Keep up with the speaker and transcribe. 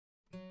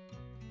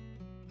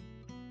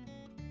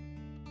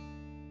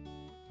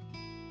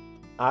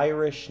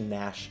Irish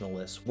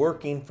nationalists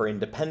working for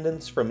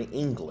independence from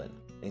England,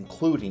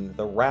 including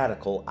the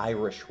radical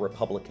Irish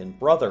Republican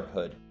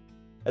Brotherhood,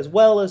 as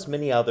well as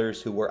many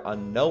others who were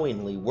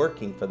unknowingly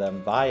working for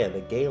them via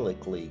the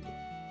Gaelic League,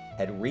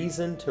 had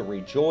reason to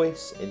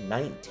rejoice in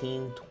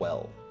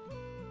 1912.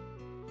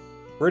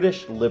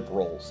 British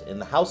Liberals in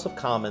the House of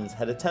Commons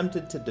had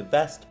attempted to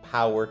divest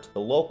power to the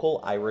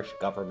local Irish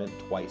government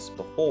twice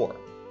before.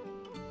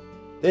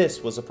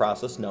 This was a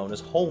process known as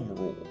Home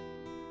Rule.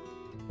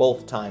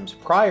 Both times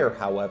prior,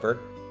 however,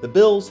 the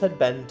bills had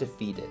been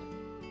defeated.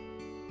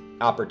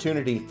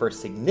 Opportunity for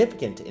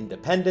significant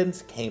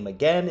independence came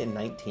again in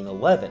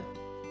 1911,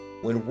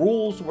 when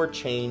rules were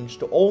changed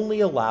to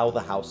only allow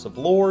the House of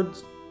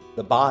Lords,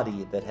 the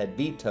body that had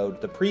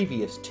vetoed the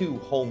previous two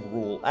Home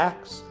Rule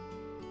Acts,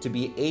 to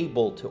be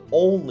able to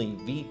only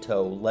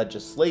veto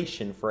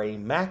legislation for a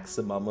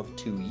maximum of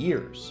 2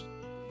 years.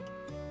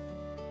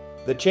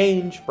 The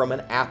change from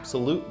an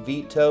absolute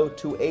veto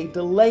to a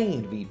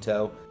delaying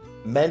veto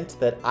meant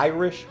that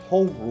Irish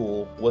Home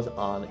Rule was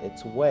on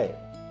its way.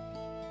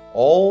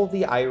 All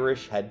the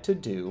Irish had to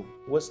do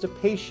was to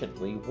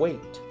patiently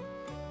wait.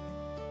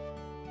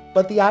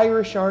 But the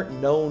Irish aren't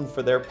known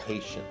for their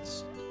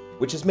patience,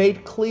 which is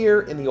made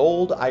clear in the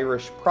old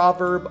Irish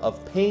proverb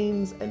of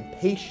pains and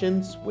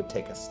patience would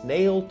take a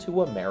snail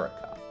to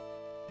America.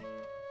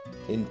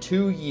 In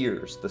 2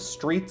 years, the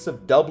streets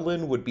of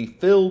Dublin would be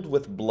filled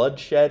with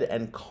bloodshed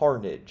and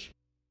carnage,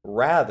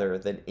 rather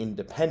than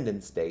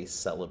Independence Day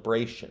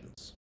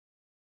celebrations.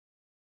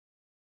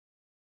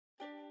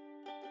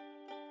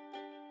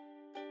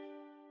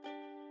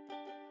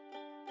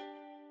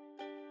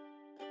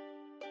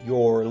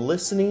 You're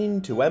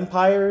listening to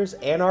Empires,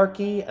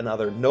 Anarchy, and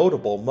Other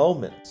Notable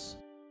Moments,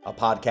 a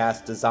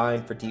podcast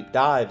designed for deep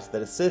dives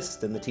that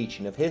assist in the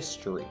teaching of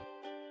history.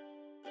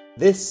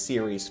 This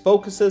series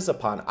focuses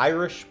upon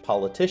Irish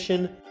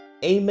politician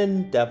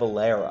Eamon de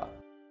Valera.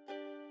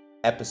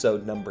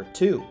 Episode number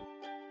 2,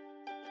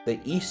 The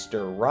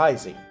Easter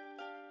Rising.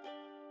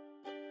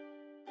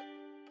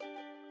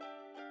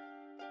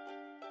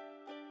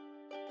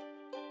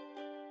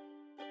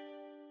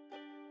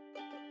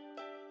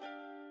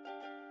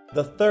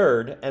 The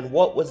third, and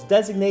what was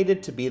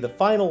designated to be the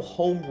final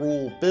Home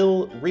Rule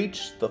Bill,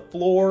 reached the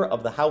floor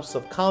of the House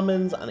of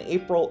Commons on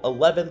April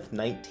 11,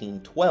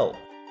 1912.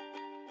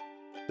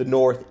 The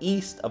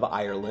northeast of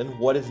Ireland,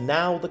 what is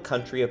now the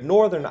country of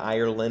Northern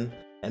Ireland,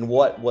 and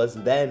what was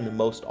then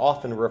most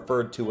often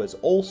referred to as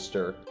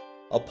Ulster,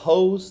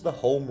 opposed the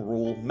Home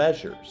Rule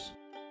measures.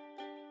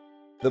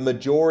 The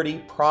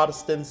majority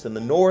Protestants in the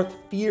north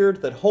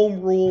feared that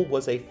Home Rule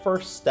was a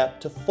first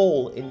step to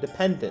full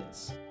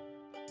independence,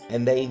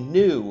 and they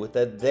knew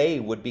that they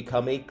would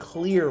become a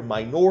clear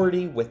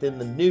minority within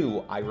the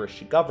new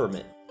Irish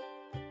government.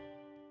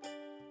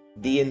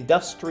 The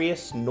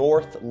industrious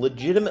North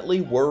legitimately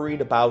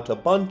worried about a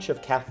bunch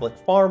of Catholic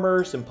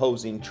farmers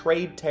imposing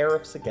trade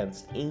tariffs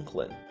against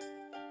England.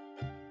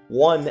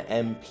 One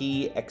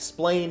MP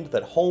explained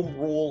that Home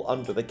Rule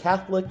under the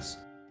Catholics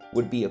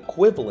would be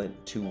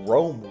equivalent to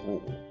Rome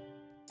Rule.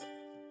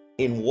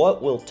 In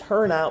what will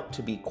turn out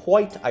to be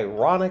quite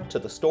ironic to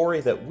the story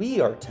that we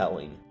are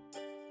telling,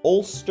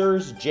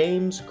 Ulster's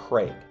James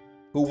Craig,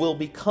 who will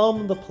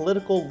become the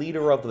political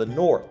leader of the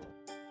North,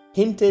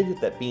 hinted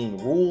that being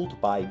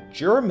ruled by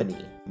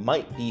Germany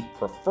might be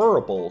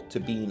preferable to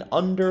being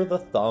under the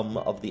thumb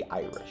of the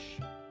Irish.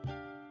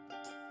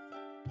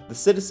 The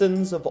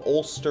citizens of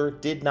Ulster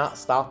did not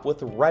stop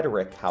with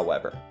rhetoric,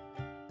 however.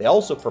 They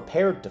also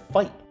prepared to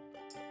fight.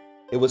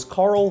 It was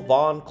Karl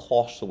von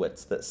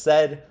Clausewitz that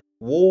said,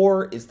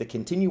 "War is the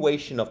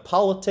continuation of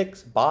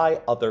politics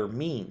by other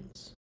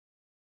means."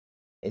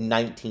 In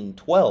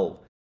 1912,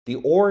 the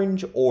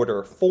Orange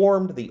Order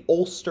formed the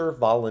Ulster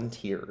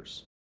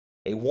Volunteers,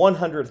 a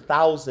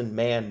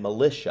 100,000-man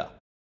militia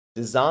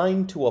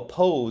designed to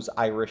oppose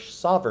Irish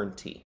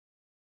sovereignty,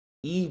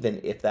 even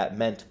if that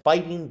meant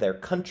fighting their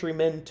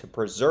countrymen to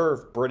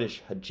preserve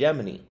British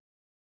hegemony.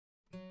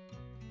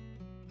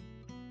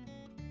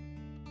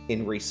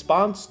 In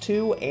response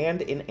to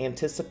and in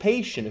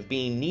anticipation of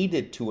being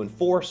needed to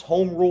enforce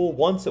Home Rule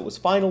once it was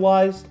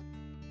finalized,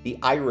 the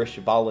Irish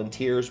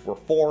Volunteers were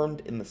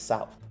formed in the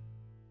South.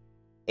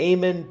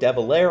 Eamon de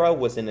Valera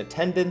was in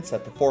attendance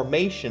at the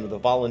formation of the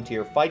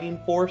volunteer fighting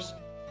force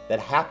that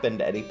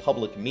happened at a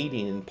public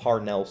meeting in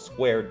Parnell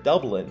Square,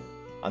 Dublin,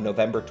 on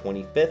November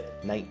 25,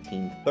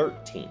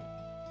 1913.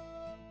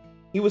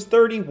 He was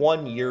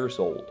 31 years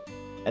old,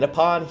 and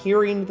upon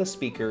hearing the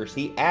speakers,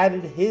 he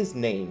added his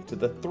name to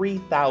the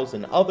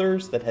 3,000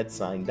 others that had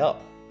signed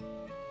up.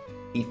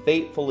 He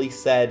faithfully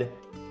said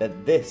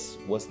that this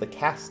was the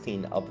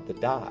casting of the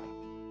die.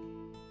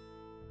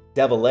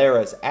 De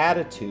Valera's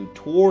attitude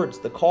towards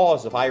the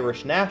cause of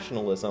Irish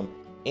nationalism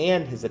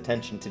and his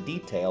attention to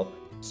detail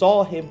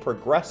saw him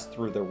progress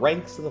through the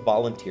ranks of the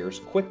volunteers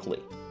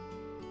quickly.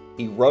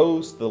 He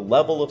rose to the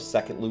level of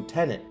second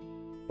lieutenant,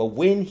 but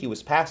when he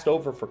was passed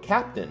over for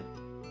captain,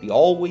 the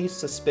always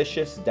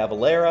suspicious De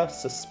Valera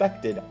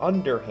suspected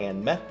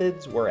underhand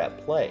methods were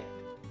at play.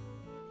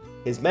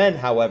 His men,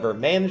 however,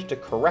 managed to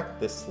correct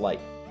this slight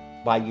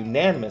by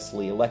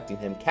unanimously electing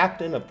him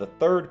captain of the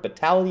 3rd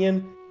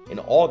Battalion in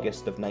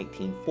August of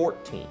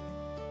 1914.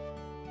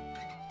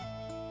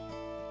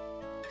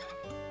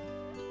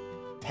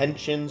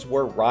 Tensions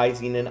were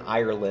rising in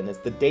Ireland as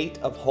the date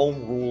of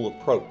Home Rule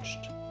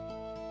approached.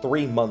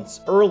 3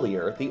 months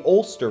earlier, the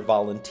Ulster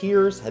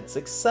Volunteers had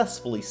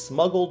successfully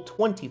smuggled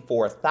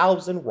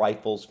 24,000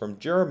 rifles from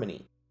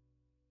Germany.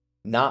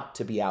 Not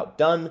to be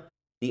outdone,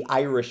 the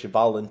Irish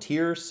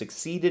Volunteers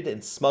succeeded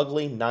in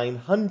smuggling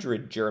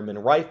 900 German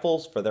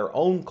rifles for their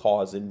own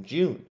cause in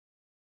June.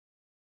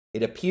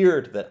 It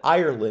appeared that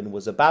Ireland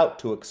was about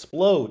to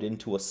explode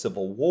into a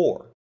civil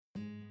war.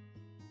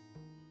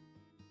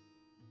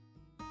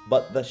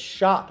 But the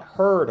shot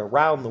heard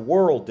around the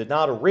world did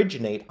not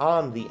originate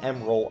on the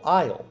Emerald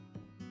Isle.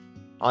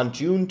 On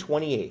June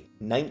 28,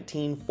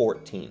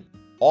 1914,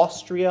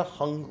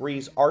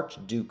 Austria-Hungary's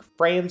Archduke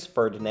Franz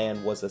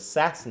Ferdinand was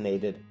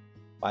assassinated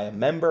by a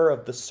member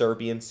of the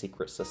Serbian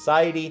secret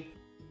society,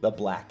 the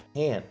Black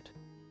Hand.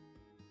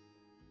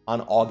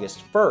 On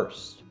August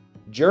 1st,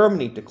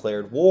 Germany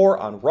declared war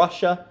on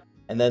Russia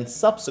and then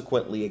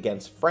subsequently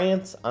against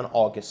France on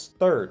August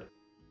 3rd.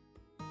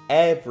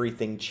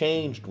 Everything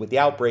changed with the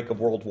outbreak of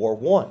World War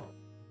I.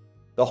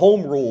 The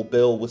Home Rule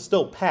Bill was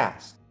still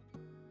passed,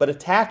 but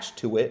attached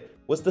to it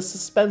was the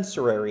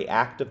Suspensory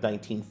Act of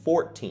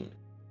 1914,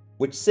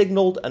 which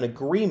signaled an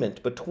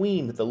agreement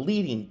between the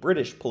leading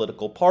British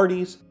political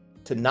parties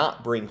to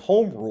not bring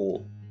Home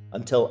Rule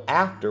until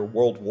after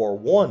World War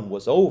I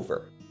was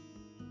over.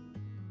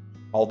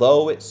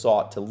 Although it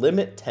sought to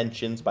limit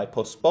tensions by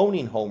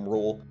postponing Home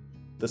Rule,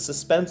 the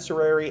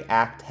Suspensory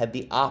Act had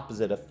the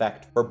opposite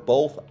effect for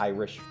both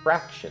Irish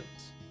fractions.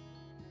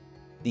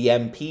 The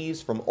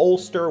MPs from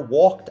Ulster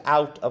walked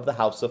out of the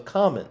House of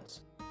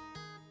Commons,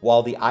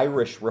 while the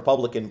Irish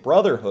Republican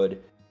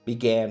Brotherhood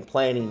began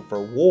planning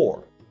for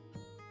war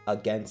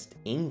against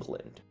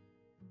England.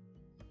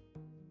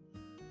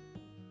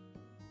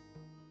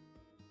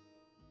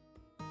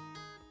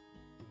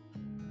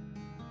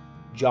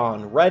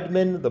 John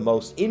Redmond, the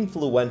most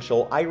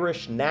influential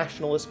Irish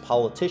nationalist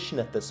politician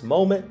at this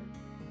moment,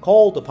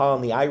 called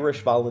upon the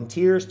Irish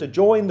Volunteers to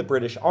join the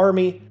British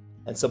Army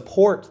and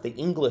support the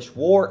English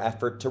war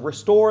effort to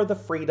restore the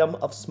freedom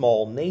of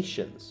small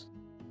nations.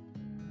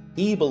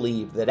 He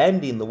believed that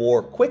ending the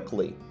war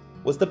quickly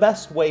was the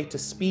best way to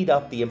speed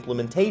up the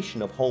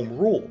implementation of Home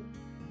Rule.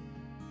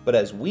 But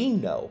as we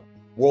know,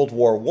 World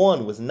War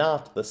I was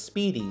not the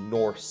speedy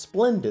nor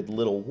splendid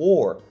little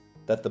war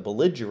that the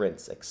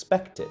belligerents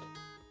expected.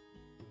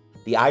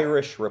 The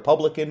Irish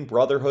Republican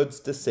Brotherhood's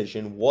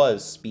decision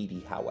was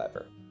speedy,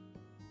 however.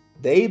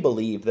 They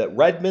believed that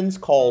Redmond's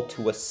call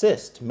to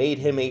assist made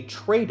him a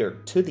traitor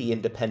to the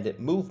independent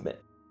movement.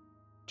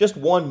 Just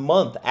 1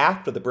 month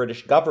after the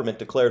British government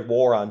declared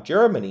war on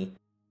Germany,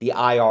 the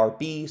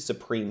IRB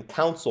Supreme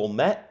Council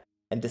met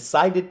and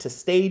decided to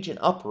stage an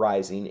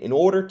uprising in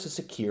order to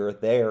secure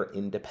their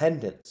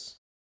independence.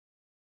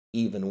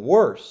 Even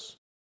worse,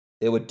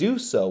 they would do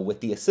so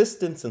with the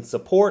assistance and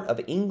support of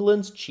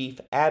England's chief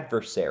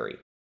adversary,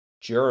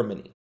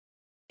 Germany.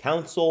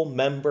 Council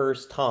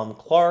members Tom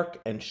Clark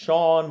and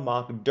Sean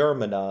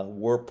McDermott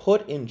were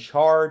put in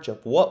charge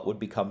of what would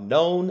become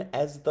known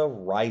as the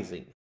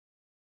Rising.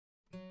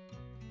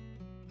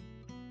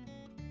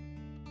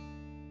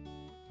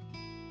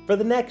 For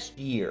the next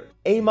year,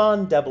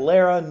 Eamon de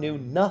Valera knew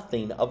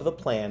nothing of the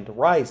planned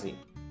Rising.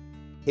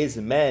 His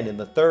men in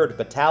the 3rd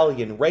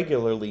Battalion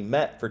regularly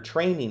met for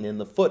training in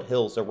the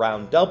foothills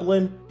around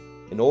Dublin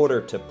in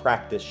order to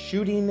practice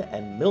shooting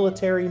and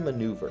military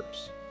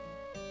maneuvers.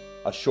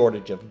 A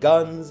shortage of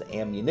guns,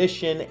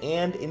 ammunition,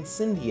 and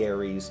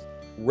incendiaries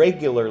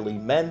regularly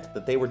meant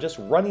that they were just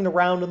running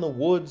around in the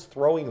woods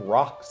throwing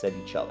rocks at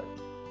each other.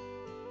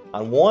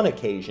 On one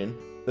occasion,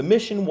 the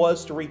mission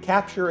was to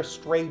recapture a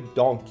stray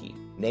donkey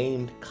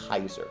named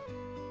Kaiser.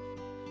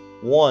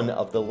 One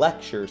of the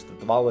lectures that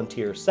the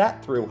volunteers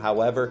sat through,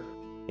 however,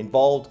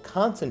 involved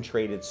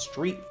concentrated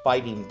street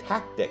fighting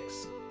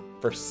tactics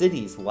for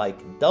cities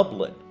like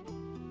Dublin.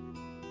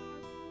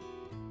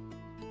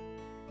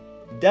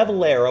 De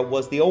Valera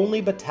was the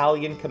only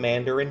battalion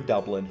commander in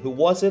Dublin who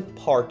wasn't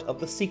part of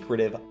the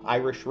secretive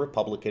Irish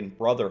Republican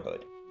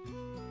Brotherhood.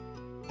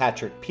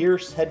 Patrick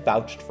Pearse had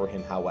vouched for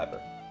him,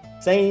 however,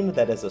 saying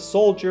that as a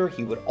soldier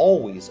he would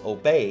always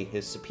obey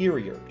his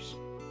superiors.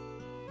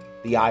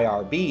 The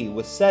IRB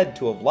was said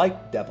to have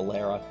liked De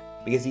Valera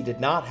because he did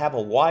not have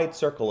a wide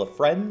circle of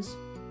friends,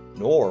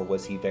 nor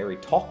was he very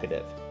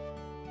talkative.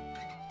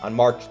 On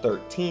March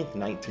 13,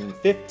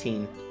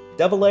 1915,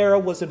 De Valera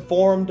was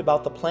informed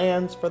about the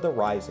plans for the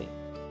Rising.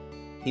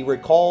 He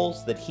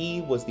recalls that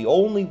he was the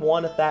only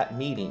one at that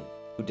meeting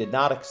who did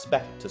not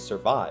expect to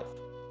survive.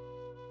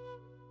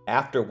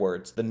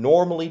 Afterwards, the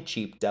normally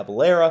cheap De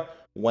Valera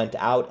went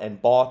out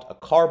and bought a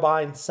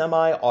carbine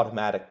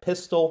semi-automatic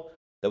pistol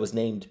that was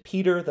named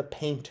Peter the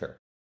Painter,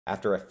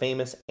 after a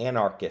famous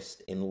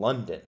anarchist in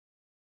London.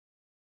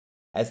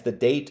 As the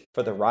date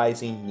for the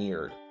Rising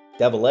neared,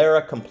 De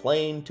Valera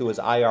complained to his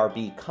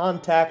IRB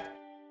contact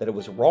that it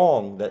was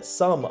wrong that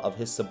some of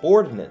his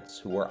subordinates,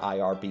 who were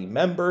IRB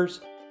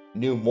members,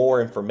 knew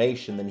more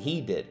information than he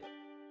did,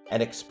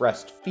 and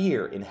expressed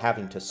fear in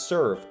having to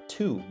serve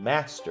two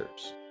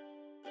masters.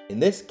 In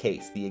this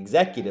case, the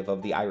executive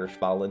of the Irish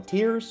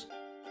Volunteers,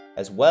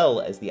 as well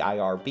as the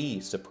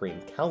IRB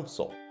Supreme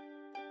Council.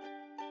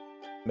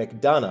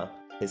 MacDonagh,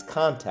 his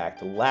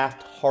contact,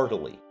 laughed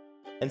heartily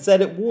and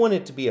said it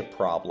wanted to be a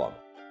problem,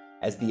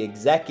 as the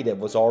executive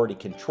was already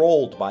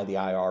controlled by the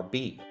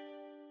IRB.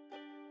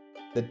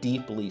 The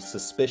deeply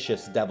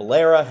suspicious De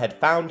Valera had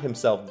found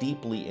himself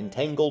deeply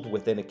entangled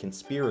within a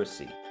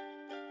conspiracy.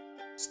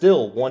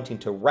 Still wanting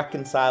to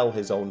reconcile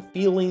his own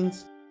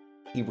feelings,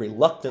 he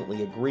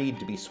reluctantly agreed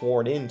to be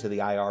sworn into the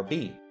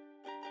IRB,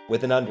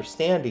 with an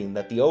understanding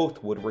that the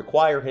oath would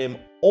require him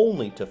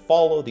only to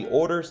follow the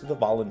orders of the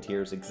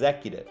Volunteers'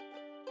 executive.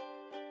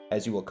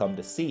 As you will come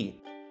to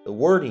see, the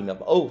wording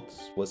of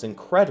oaths was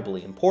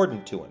incredibly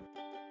important to him.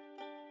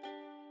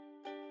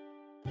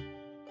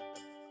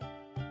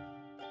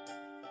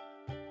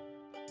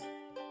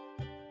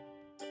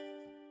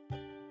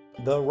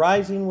 The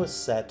rising was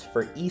set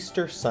for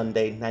Easter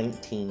Sunday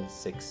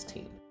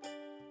 1916,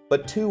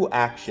 but two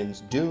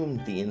actions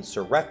doomed the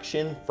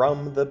insurrection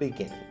from the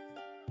beginning.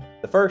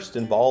 The first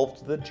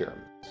involved the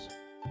Germans.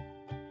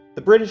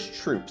 The British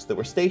troops that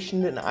were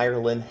stationed in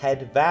Ireland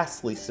had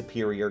vastly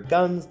superior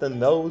guns than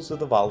those of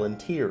the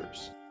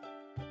Volunteers.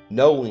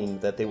 Knowing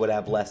that they would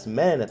have less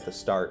men at the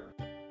start,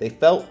 they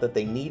felt that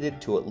they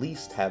needed to at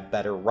least have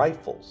better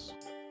rifles.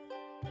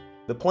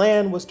 The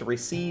plan was to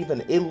receive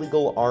an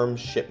illegal arms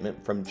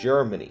shipment from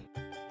Germany,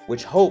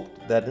 which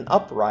hoped that an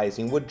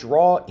uprising would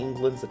draw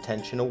England's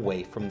attention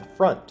away from the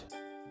front,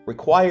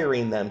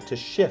 requiring them to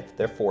shift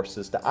their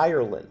forces to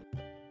Ireland.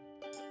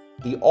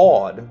 The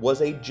Aud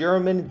was a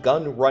German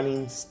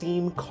gun-running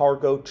steam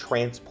cargo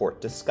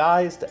transport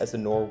disguised as a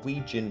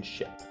Norwegian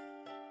ship.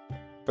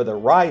 For the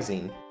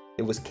rising,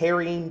 it was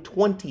carrying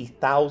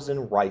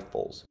 20,000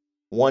 rifles,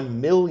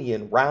 1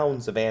 million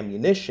rounds of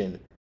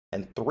ammunition,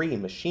 and 3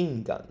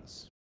 machine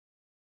guns.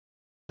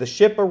 The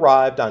ship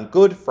arrived on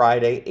Good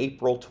Friday,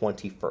 April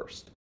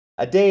 21st,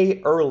 a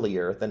day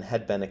earlier than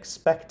had been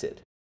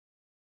expected.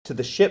 To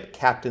the ship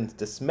captain's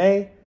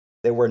dismay,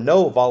 there were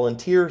no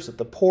volunteers at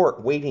the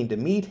port waiting to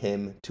meet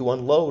him to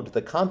unload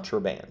the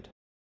contraband.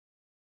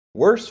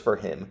 Worse for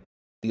him,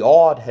 the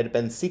Aud had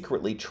been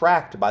secretly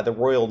tracked by the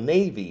Royal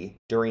Navy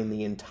during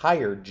the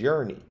entire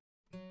journey.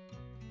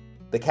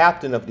 The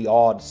captain of the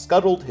Aud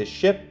scuttled his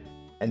ship,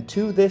 and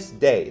to this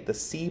day the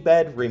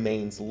seabed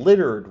remains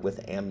littered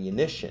with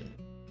ammunition.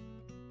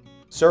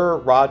 Sir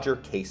Roger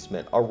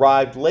Casement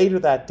arrived later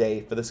that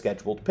day for the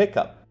scheduled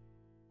pickup,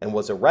 and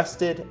was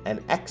arrested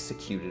and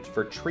executed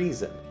for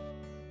treason,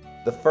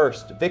 the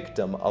first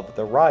victim of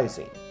the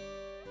rising.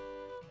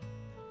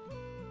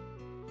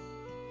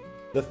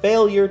 The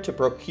failure to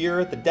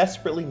procure the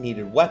desperately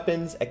needed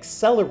weapons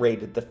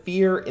accelerated the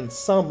fear in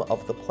some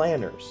of the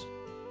planners,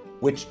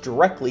 which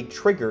directly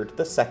triggered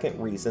the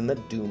second reason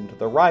that doomed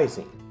the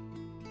rising.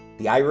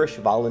 The Irish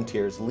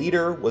Volunteers'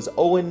 leader was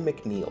Eoin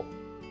MacNeill,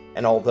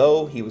 and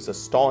although he was a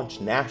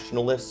staunch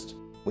nationalist,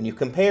 when you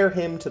compare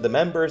him to the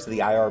members of the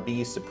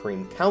IRB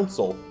Supreme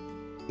Council,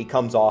 he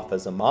comes off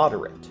as a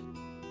moderate.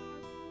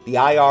 The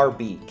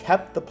IRB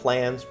kept the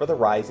plans for the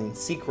rising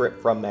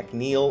secret from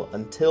MacNeill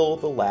until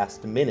the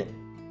last minute.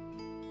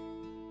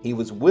 He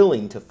was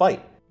willing to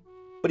fight,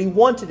 but he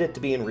wanted it to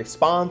be in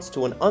response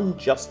to an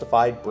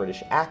unjustified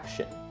British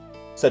action,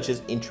 such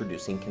as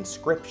introducing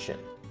conscription.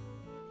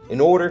 In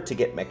order to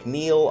get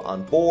MacNeill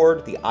on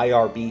board, the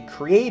IRB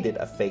created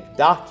a fake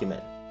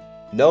document,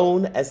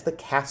 known as the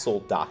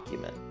Castle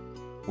Document,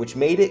 which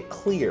made it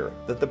clear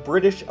that the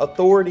British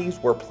authorities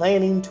were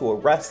planning to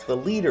arrest the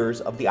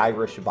leaders of the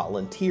Irish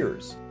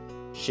Volunteers,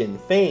 Sinn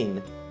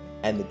Féin,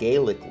 and the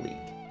Gaelic League.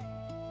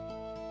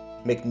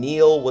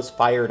 MacNeill was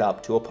fired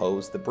up to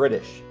oppose the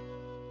British,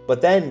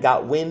 but then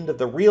got wind of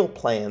the real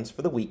plans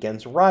for the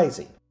weekend's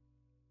rising.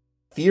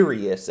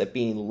 Furious at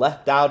being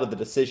left out of the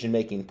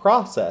decision-making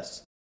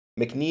process,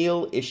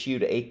 MacNeill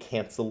issued a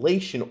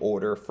cancellation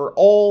order for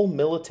all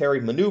military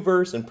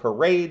maneuvers and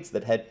parades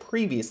that had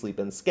previously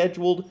been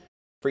scheduled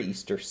for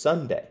Easter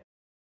Sunday.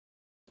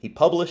 He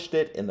published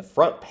it in the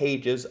front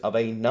pages of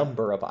a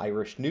number of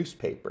Irish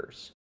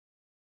newspapers.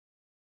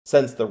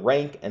 Since the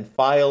rank and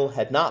file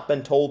had not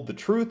been told the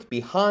truth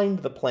behind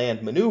the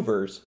planned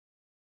maneuvers,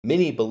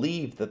 many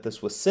believed that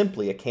this was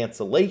simply a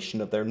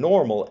cancellation of their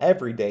normal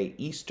everyday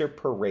Easter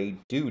parade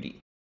duty.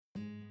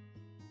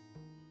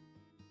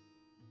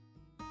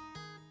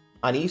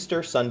 On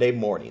Easter Sunday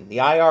morning, the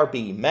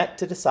IRB met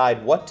to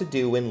decide what to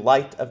do in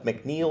light of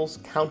MacNeill's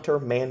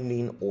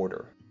countermanding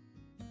order.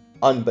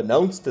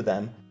 Unbeknownst to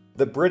them,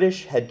 the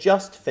British had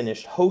just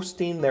finished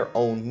hosting their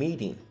own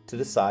meeting to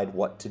decide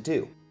what to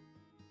do,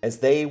 as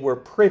they were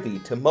privy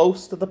to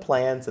most of the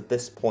plans at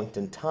this point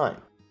in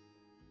time.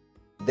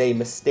 They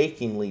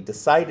mistakenly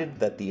decided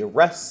that the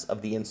arrests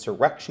of the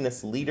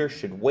insurrectionist leader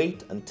should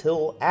wait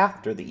until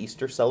after the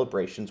Easter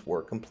celebrations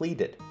were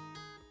completed.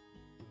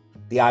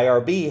 The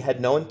IRB had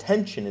no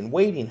intention in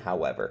waiting,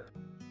 however,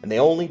 and they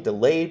only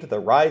delayed the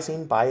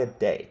rising by a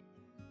day,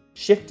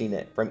 shifting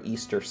it from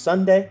Easter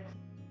Sunday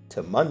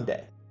to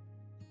Monday.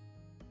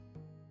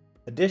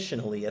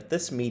 Additionally, at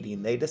this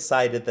meeting, they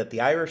decided that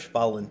the Irish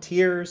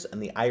Volunteers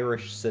and the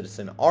Irish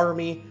Citizen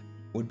Army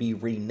would be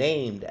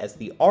renamed as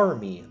the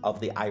Army of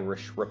the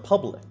Irish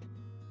Republic,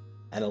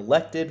 and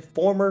elected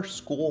former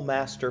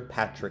schoolmaster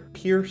Patrick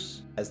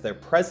Pearse as their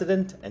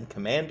president and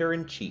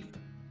commander-in-chief.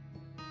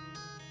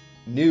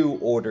 New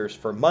orders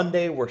for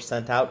Monday were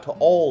sent out to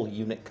all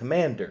unit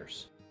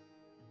commanders.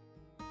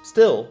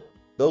 Still,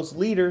 those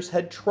leaders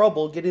had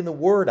trouble getting the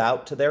word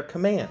out to their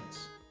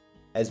commands,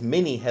 as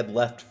many had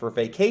left for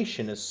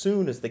vacation as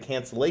soon as the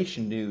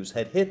cancellation news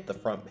had hit the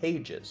front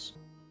pages.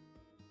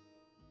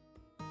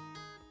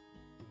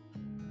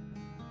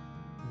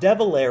 De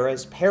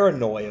Valera's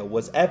paranoia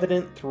was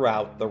evident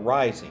throughout the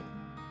rising.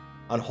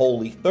 On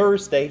Holy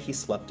Thursday, he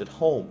slept at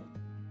home,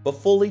 but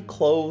fully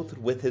clothed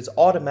with his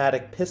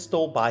automatic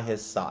pistol by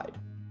his side.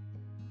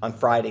 On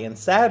Friday and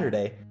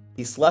Saturday,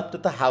 he slept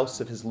at the house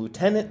of his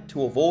lieutenant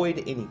to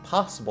avoid any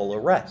possible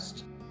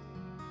arrest.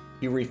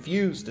 He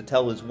refused to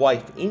tell his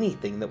wife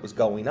anything that was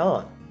going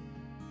on,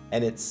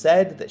 and it's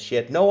said that she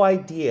had no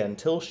idea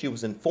until she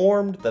was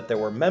informed that there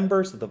were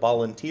members of the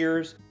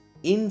Volunteers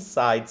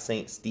inside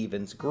St.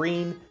 Stephen's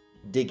Green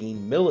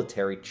digging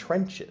military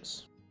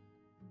trenches.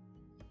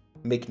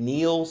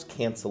 McNeill's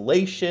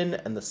cancellation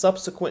and the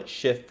subsequent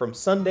shift from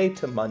Sunday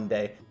to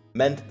Monday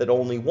meant that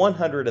only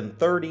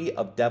 130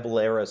 of De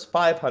Valera's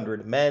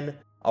 500 men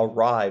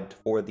arrived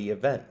for the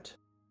event.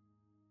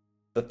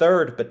 The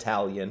 3rd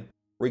Battalion,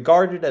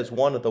 regarded as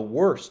one of the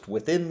worst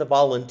within the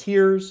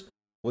Volunteers,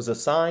 was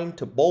assigned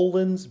to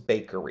Boland's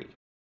Bakery.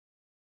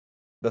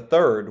 The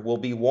 3rd will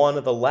be one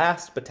of the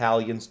last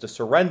battalions to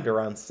surrender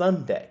on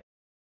Sunday,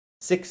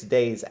 6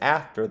 days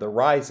after the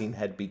rising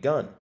had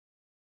begun.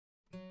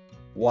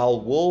 While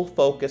we'll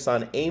focus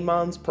on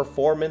Amon's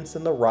performance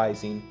in the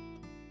rising,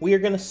 we are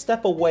going to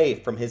step away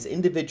from his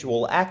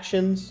individual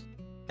actions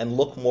and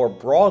look more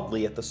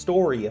broadly at the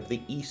story of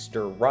the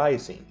Easter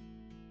Rising.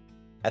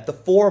 At the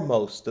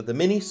foremost of the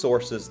many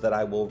sources that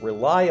I will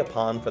rely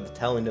upon for the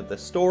telling of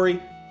this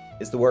story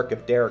is the work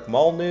of Derek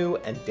Molyneux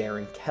and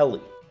Darren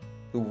Kelly,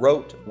 who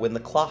wrote When the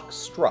Clock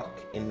Struck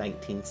in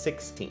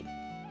 1916.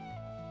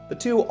 The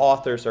two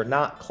authors are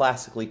not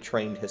classically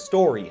trained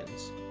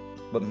historians,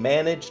 but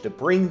managed to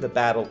bring the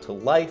battle to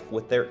life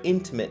with their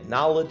intimate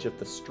knowledge of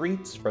the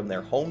streets from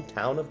their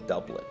hometown of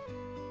Dublin.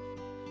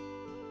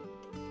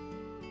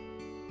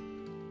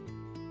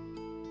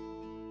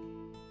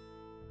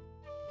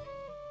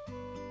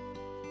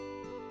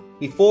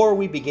 Before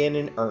we begin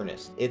in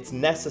earnest, it's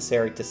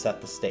necessary to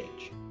set the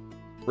stage.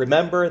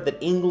 Remember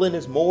that England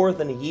is more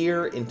than a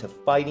year into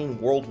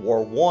fighting World War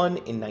I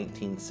in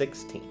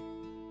 1916.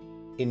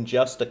 In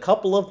just a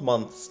couple of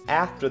months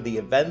after the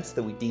events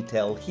that we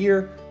detail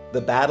here,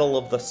 the Battle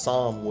of the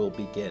Somme will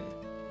begin,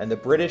 and the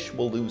British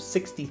will lose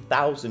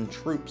 60,000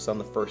 troops on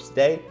the first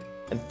day,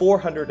 and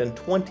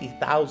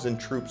 420,000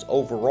 troops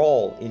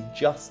overall in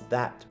just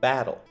that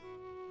battle.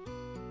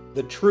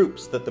 The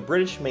troops that the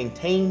British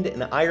maintained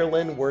in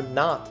Ireland were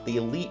not the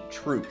elite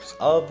troops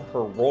of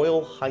Her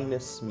Royal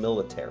Highness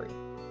military.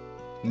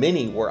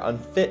 Many were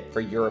unfit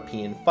for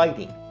European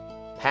fighting,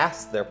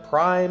 past their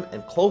prime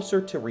and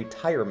closer to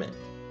retirement,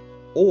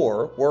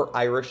 or were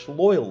Irish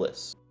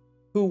loyalists,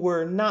 who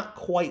were not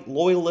quite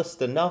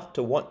loyalist enough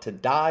to want to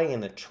die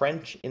in a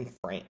trench in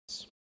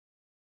France.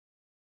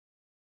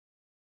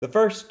 The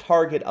first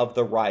target of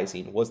the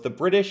rising was the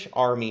British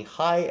Army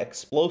High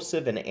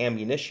Explosive and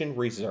Ammunition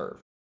Reserve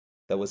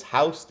that was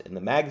housed in the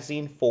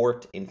Magazine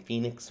Fort in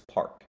Phoenix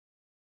Park.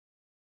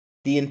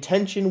 The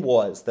intention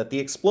was that the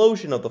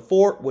explosion of the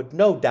fort would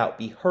no doubt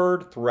be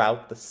heard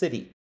throughout the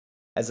city,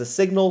 as a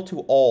signal to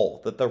all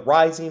that the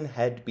rising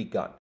had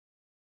begun.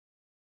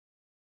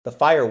 The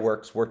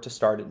fireworks were to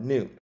start at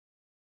noon,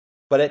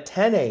 but at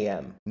 10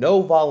 a.m.,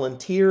 no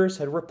volunteers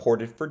had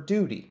reported for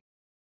duty.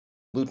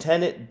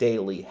 Lieutenant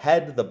Daly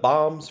had the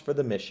bombs for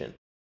the mission,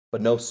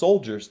 but no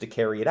soldiers to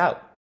carry it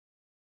out.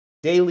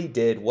 Daly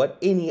did what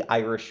any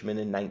Irishman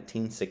in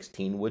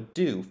 1916 would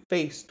do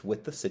faced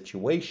with the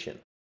situation.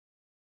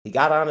 He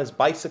got on his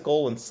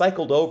bicycle and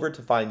cycled over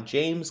to find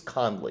James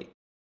Conley,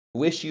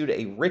 who issued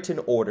a written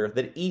order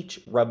that each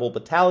rebel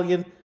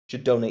battalion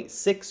should donate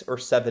 6 or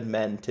 7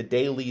 men to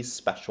Daly's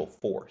special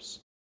force.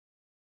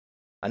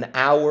 An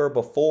hour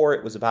before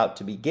it was about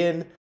to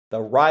begin,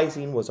 the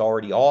rising was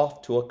already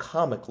off to a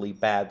comically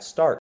bad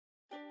start.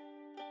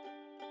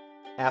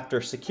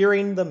 After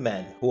securing the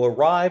men, who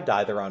arrived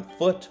either on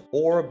foot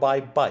or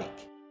by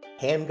bike,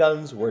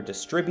 handguns were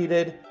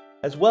distributed,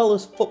 as well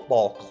as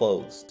football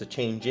clothes to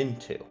change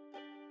into.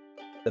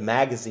 The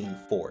Magazine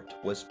Fort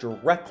was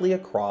directly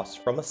across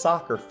from a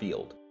soccer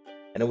field,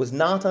 and it was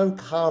not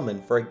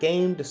uncommon for a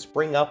game to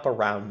spring up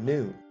around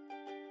noon.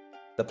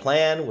 The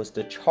plan was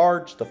to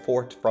charge the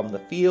fort from the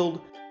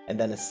field and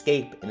then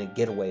escape in a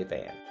getaway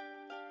van.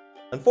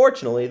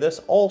 Unfortunately,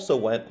 this also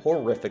went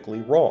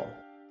horrifically wrong.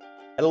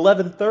 At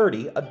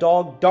 11:30, a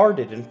dog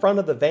darted in front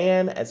of the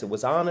van as it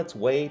was on its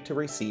way to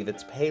receive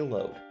its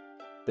payload.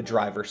 The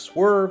driver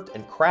swerved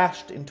and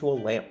crashed into a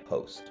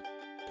lamppost,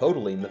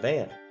 totaling the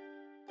van.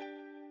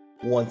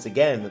 Once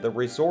again, the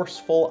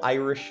resourceful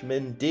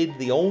Irishmen did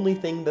the only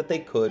thing that they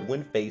could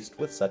when faced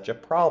with such a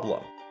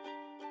problem.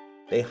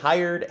 They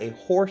hired a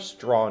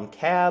horse-drawn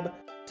cab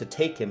to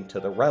take him to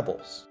the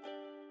rebels.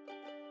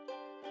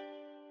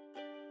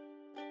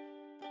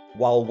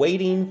 While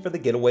waiting for the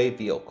getaway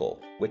vehicle,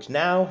 which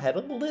now had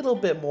a little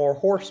bit more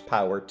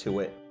horsepower to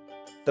it,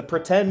 the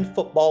pretend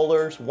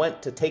footballers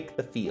went to take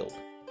the field.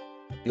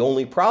 The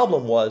only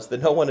problem was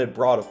that no one had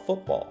brought a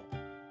football.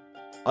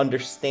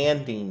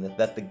 Understanding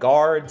that the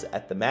guards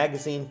at the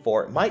magazine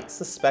fort might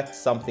suspect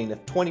something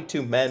if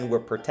 22 men were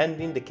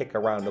pretending to kick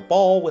around a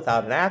ball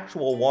without an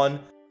actual one,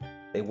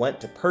 they went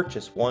to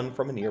purchase one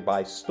from a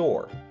nearby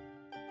store.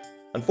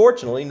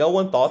 Unfortunately, no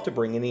one thought to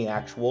bring any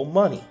actual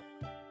money.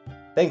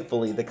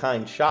 Thankfully, the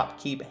kind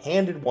shopkeep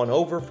handed one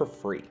over for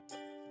free.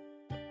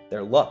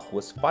 Their luck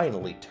was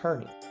finally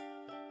turning.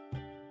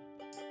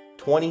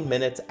 20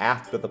 minutes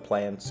after the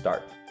planned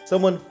start,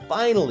 someone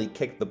finally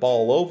kicked the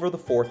ball over the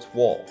fort's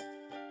wall.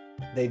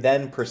 They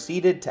then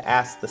proceeded to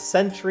ask the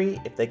sentry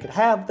if they could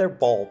have their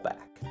ball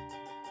back.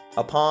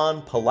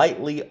 Upon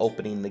politely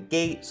opening the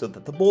gate so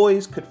that the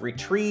boys could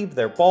retrieve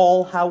their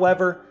ball,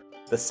 however,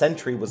 the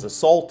sentry was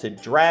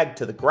assaulted, dragged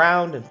to the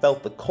ground, and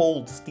felt the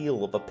cold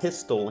steel of a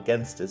pistol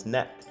against his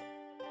neck.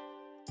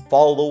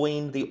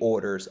 Following the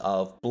orders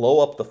of blow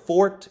up the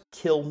fort,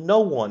 kill no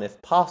one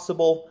if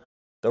possible,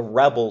 the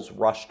rebels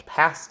rushed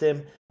past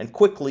him and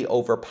quickly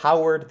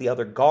overpowered the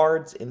other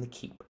guards in the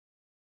keep.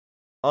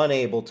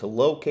 Unable to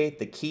locate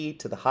the key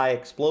to the high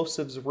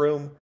explosives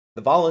room,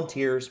 the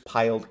volunteers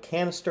piled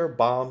canister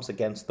bombs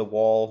against the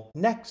wall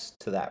next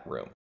to that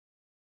room.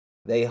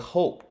 They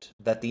hoped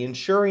that the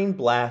ensuing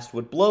blast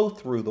would blow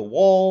through the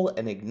wall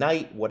and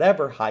ignite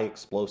whatever high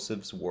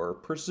explosives were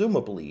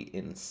presumably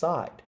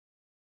inside.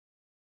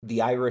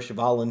 The Irish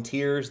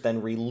volunteers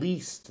then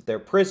released their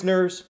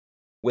prisoners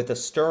with a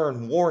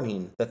stern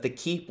warning that the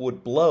keep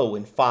would blow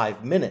in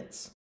 5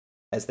 minutes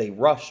as they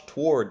rushed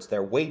towards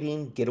their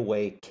waiting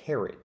getaway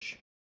carriage.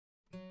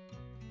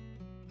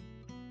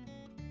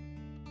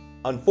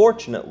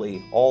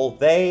 Unfortunately, all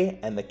they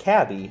and the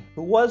cabbie,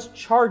 who was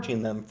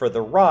charging them for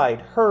the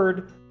ride,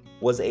 heard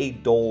was a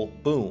dull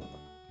boom.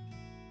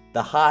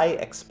 The high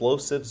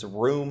explosives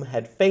room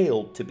had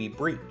failed to be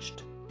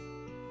breached.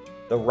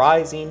 The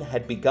rising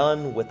had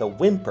begun with a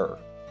whimper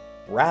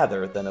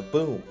rather than a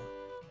boom.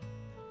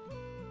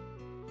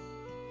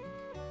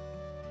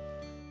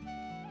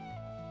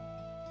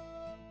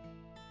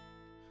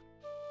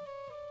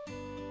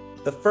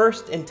 The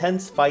first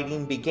intense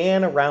fighting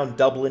began around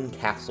Dublin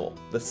Castle,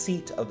 the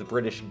seat of the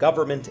British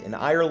government in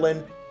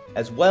Ireland,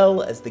 as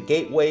well as the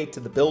gateway to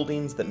the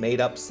buildings that made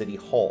up City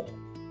Hall.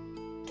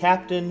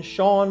 Captain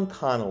Sean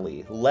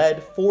Connolly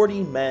led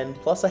 40 men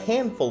plus a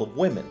handful of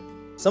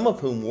women, some of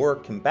whom were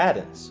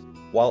combatants,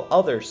 while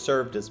others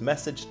served as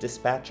message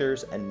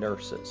dispatchers and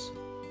nurses.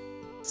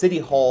 City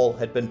Hall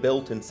had been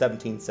built in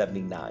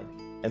 1779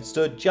 and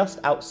stood just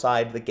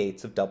outside the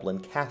gates of Dublin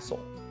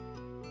Castle.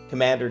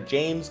 Commander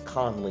James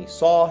Connolly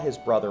saw his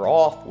brother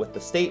off with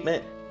the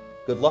statement,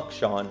 "Good luck,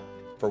 Sean,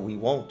 for we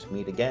won't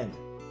meet again."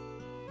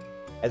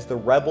 As the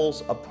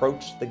rebels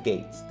approached the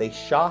gates, they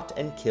shot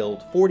and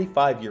killed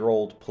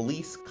 45-year-old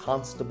police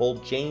constable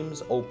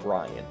James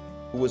O'Brien,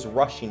 who was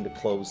rushing to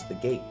close the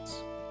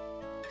gates.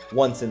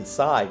 Once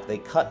inside, they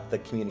cut the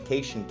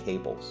communication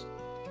cables,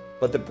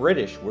 but the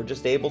British were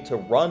just able to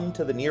run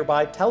to the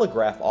nearby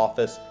telegraph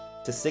office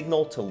to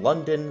signal to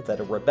London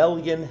that a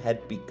rebellion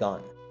had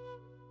begun.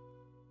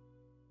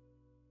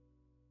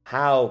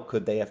 How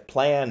could they have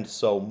planned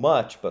so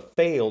much but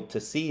failed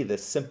to see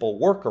this simple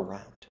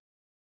workaround?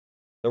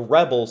 The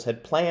rebels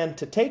had planned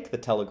to take the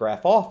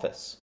telegraph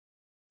office,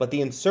 but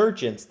the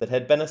insurgents that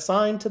had been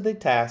assigned to the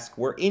task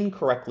were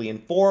incorrectly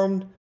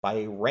informed by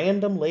a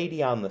random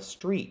lady on the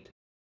street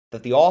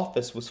that the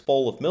office was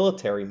full of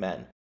military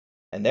men,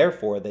 and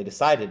therefore they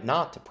decided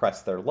not to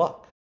press their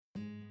luck.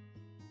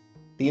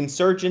 The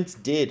insurgents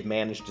did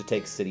manage to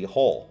take City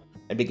Hall,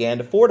 and began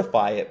to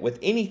fortify it with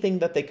anything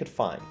that they could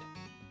find.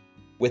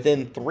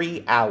 Within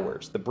 3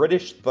 hours, the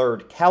British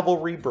 3rd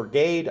Cavalry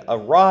Brigade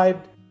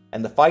arrived,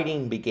 and the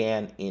fighting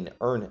began in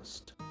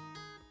earnest.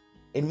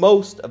 In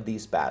most of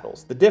these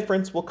battles, the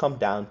difference will come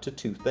down to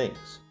 2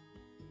 things.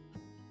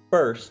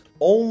 First,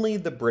 only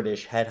the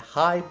British had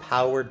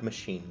high-powered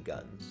machine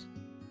guns.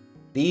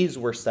 These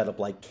were set up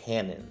like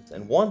cannons,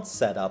 and once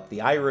set up,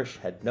 the Irish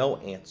had no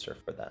answer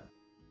for them.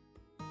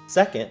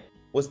 Second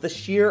was the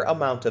sheer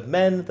amount of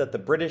men that the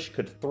British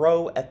could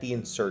throw at the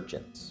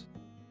insurgents.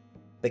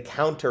 The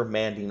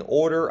countermanding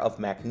order of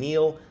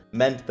MacNeil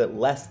meant that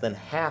less than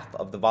half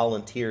of the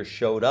volunteers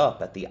showed up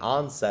at the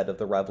onset of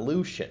the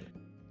revolution.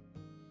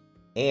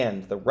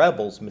 And the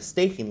rebels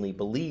mistakenly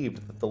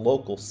believed that the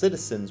local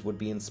citizens would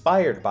be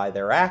inspired by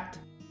their act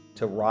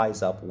to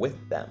rise up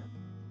with them.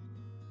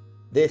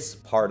 This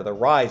part of the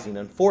rising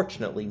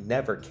unfortunately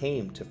never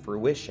came to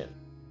fruition.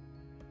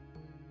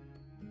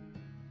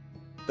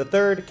 The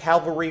 3rd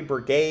Cavalry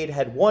Brigade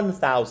had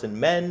 1,000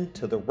 men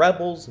to the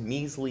rebels'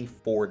 measly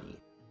 40.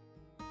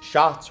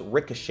 Shots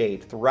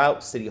ricocheted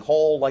throughout City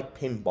Hall like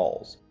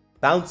pinballs,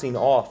 bouncing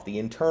off the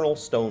internal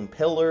stone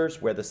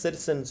pillars where the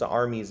Citizens'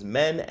 Army's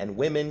men and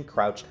women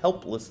crouched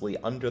helplessly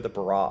under the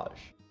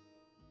barrage.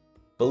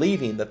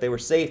 Believing that they were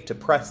safe to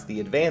press the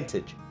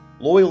advantage,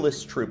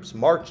 Loyalist troops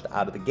marched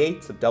out of the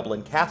gates of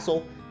Dublin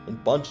Castle in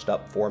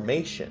bunched-up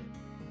formation,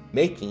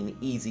 making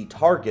easy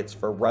targets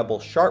for rebel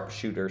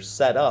sharpshooters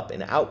set up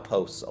in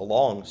outposts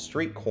along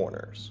street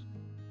corners.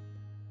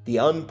 The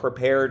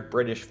unprepared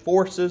British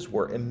forces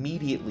were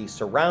immediately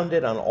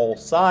surrounded on all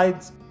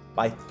sides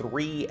by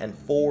 3- and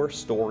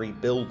 4-story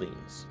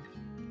buildings,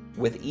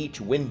 with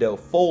each window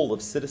full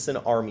of Citizen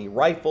Army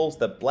rifles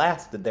that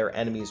blasted their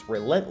enemies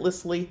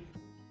relentlessly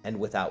and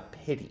without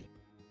pity.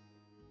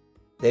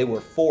 They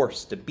were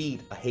forced to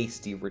beat a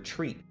hasty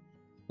retreat,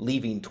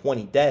 leaving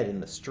 20 dead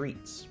in the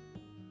streets.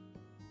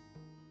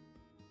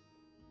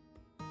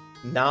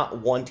 Not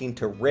wanting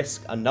to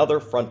risk another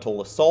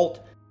frontal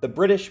assault, the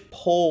British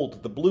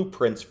pulled the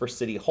blueprints for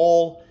City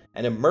Hall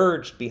and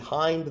emerged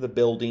behind the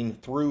building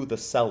through the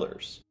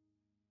cellars.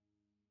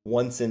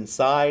 Once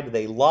inside,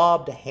 they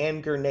lobbed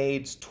hand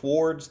grenades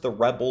towards the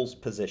rebels'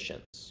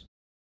 positions.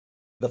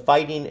 The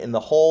fighting in the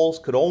halls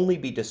could only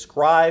be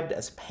described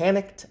as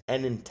panicked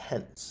and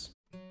intense.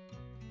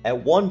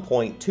 At one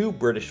point, 2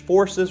 British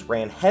forces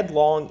ran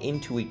headlong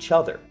into each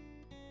other,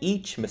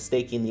 each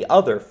mistaking the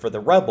other for the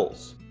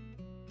rebels.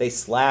 They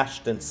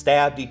slashed and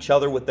stabbed each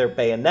other with their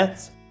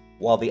bayonets,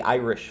 while the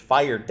Irish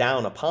fired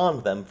down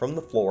upon them from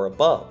the floor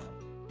above.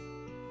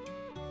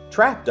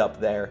 Trapped up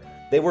there,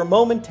 they were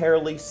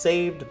momentarily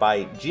saved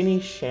by Ginny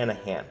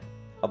Shanahan,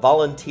 a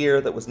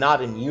volunteer that was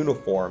not in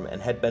uniform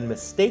and had been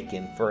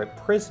mistaken for a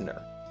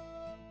prisoner.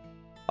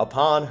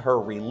 Upon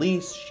her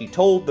release, she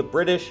told the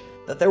British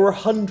that there were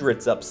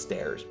hundreds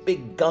upstairs,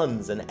 big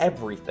guns and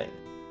everything.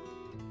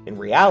 In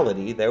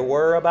reality, there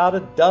were about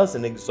a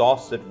dozen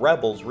exhausted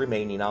rebels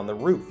remaining on the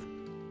roof,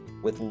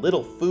 with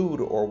little food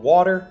or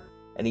water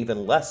and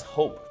even less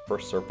hope for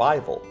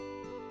survival.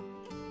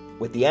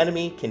 With the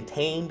enemy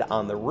contained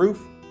on the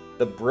roof,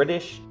 the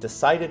British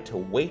decided to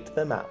wait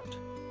them out.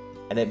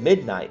 And at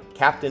midnight,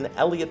 Captain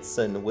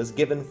Elliotson was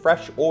given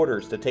fresh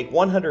orders to take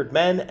 100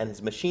 men and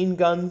his machine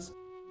guns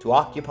to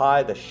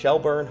occupy the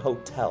Shelburne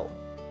Hotel,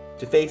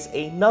 to face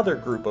another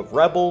group of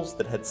rebels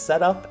that had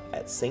set up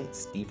at St.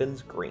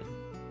 Stephen's Green.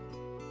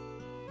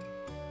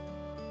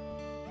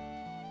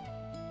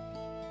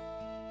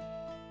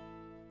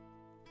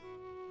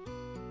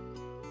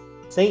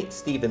 St.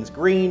 Stephen's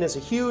Green is a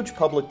huge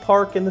public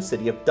park in the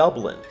city of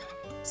Dublin,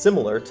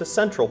 similar to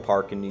Central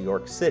Park in New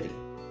York City.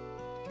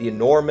 The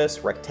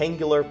enormous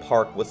rectangular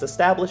park was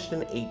established in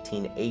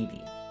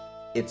 1880.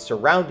 Its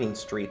surrounding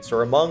streets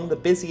are among the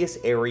busiest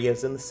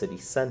areas in the city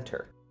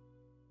center.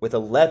 With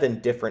 11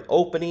 different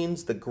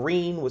openings, the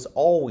green was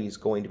always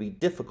going to be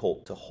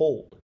difficult to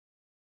hold.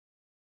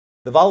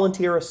 The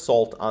volunteer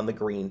assault on the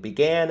green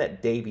began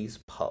at Davy's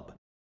Pub.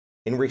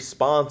 In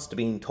response to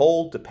being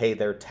told to pay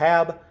their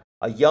tab,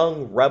 a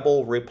young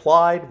rebel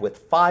replied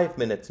with 5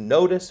 minutes'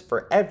 notice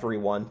for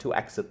everyone to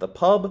exit the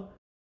pub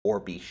or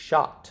be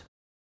shot.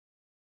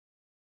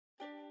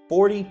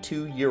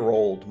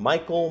 42-year-old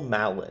Michael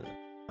Mallon,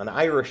 an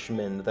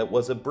Irishman that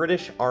was a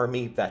British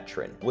Army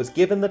veteran, was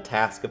given the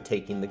task of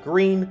taking the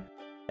green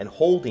and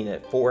holding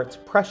it for its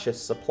precious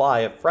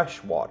supply of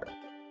fresh water.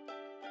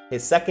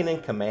 His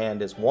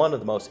second-in-command is one of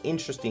the most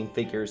interesting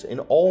figures in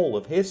all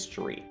of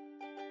history,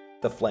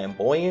 the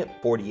flamboyant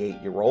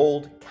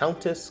 48-year-old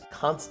Countess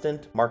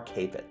Constance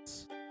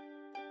Markievicz.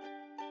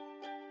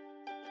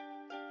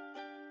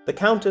 The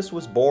Countess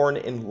was born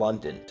in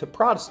London to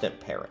Protestant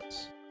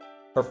parents.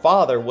 Her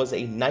father was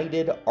a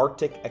knighted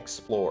Arctic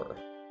explorer,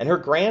 and her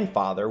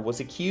grandfather was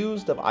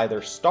accused of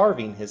either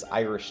starving his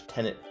Irish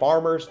tenant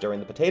farmers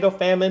during the potato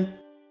famine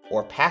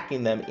or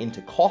packing them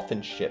into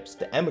coffin ships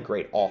to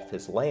emigrate off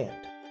his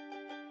land.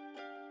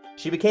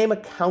 She became a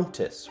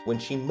countess when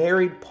she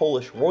married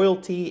Polish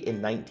royalty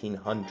in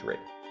 1900.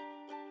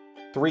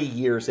 3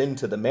 years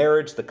into the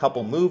marriage, the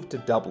couple moved to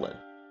Dublin,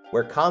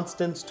 where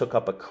Constance took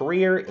up a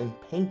career in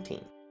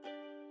painting.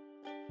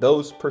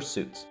 Those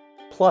pursuits,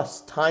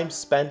 plus time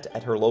spent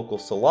at her local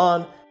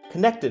salon,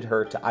 connected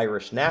her to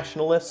Irish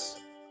nationalists,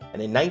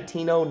 and in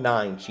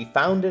 1909 she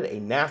founded a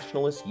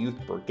nationalist youth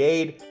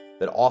brigade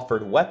that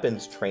offered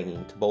weapons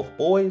training to both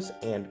boys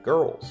and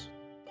girls.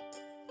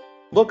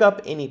 Look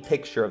up any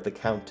picture of the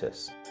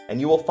Countess,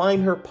 and you will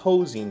find her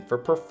posing for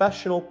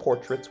professional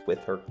portraits with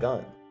her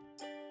gun.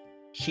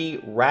 She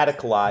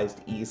radicalized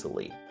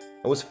easily,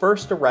 and was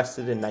first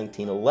arrested in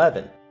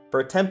 1911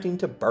 for attempting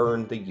to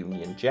burn the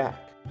Union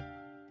Jack.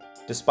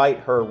 Despite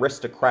her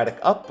aristocratic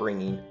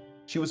upbringing,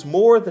 she was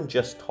more than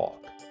just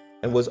talk,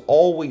 and was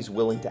always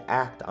willing to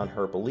act on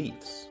her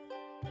beliefs.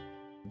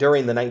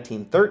 During the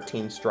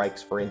 1913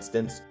 strikes, for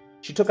instance,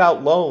 she took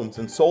out loans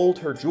and sold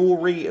her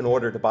jewelry in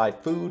order to buy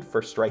food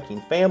for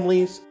striking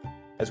families,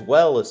 as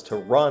well as to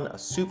run a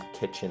soup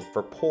kitchen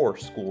for poor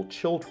school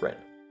children.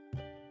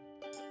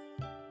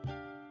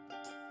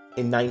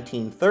 In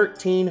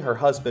 1913, her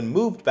husband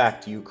moved back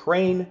to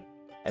Ukraine,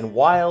 and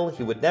while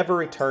he would never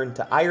return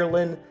to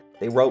Ireland,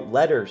 they wrote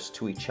letters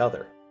to each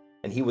other,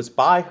 and he was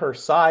by her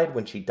side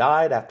when she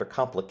died after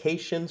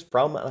complications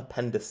from an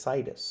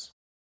appendicitis.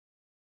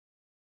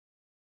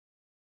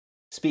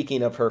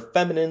 Speaking of her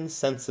feminine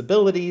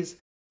sensibilities,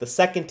 the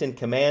second in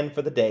command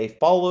for the day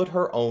followed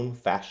her own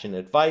fashion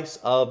advice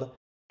of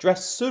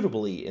dress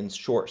suitably in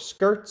short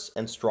skirts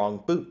and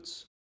strong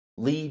boots,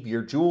 leave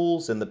your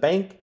jewels in the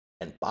bank,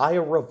 and buy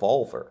a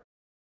revolver.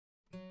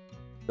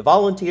 The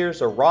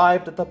volunteers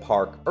arrived at the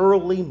park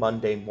early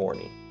Monday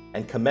morning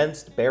and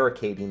commenced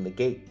barricading the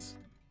gates,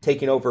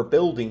 taking over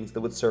buildings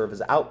that would serve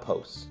as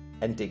outposts,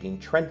 and digging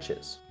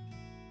trenches.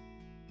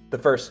 The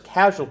first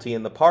casualty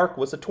in the park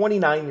was a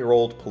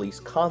 29-year-old police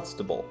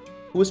constable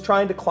who was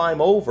trying to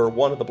climb over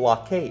one of the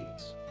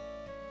blockades.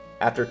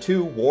 After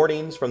 2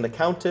 warnings from the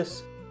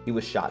Countess, he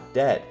was shot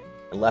dead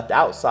and left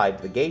outside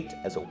the gate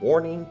as a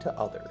warning to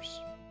others.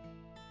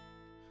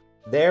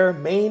 Their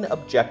main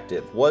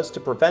objective was to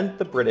prevent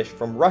the British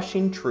from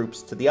rushing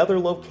troops to the other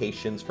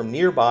locations from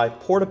nearby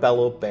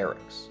Portobello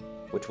Barracks,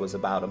 which was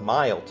about a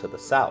mile to the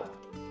south.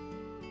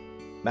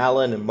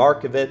 Malin and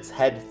Markovitz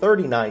had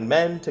 39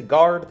 men to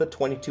guard the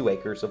 22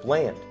 acres of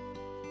land.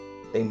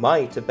 They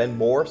might have been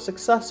more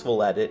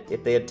successful at it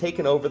if they had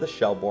taken over the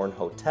Shelbourne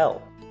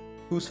Hotel,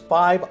 whose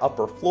 5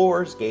 upper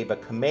floors gave a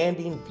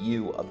commanding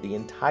view of the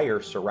entire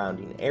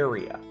surrounding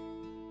area.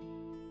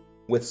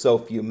 With so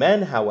few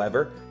men,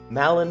 however,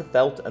 Malin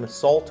felt an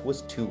assault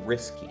was too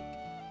risky.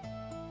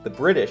 The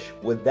British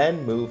would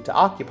then move to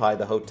occupy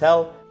the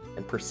hotel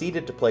and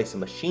proceeded to place a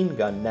machine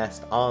gun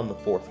nest on the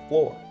 4th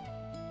floor.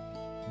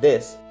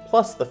 This,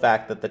 plus the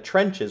fact that the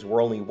trenches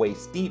were only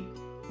waist deep,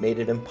 made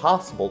it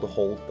impossible to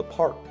hold the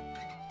park.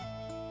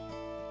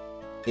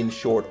 In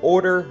short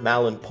order,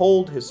 Malin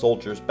pulled his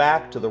soldiers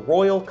back to the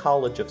Royal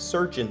College of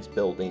Surgeons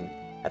building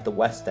at the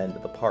west end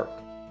of the park.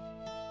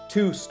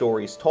 2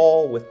 stories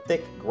tall with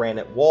thick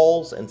granite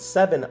walls and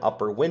 7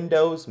 upper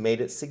windows made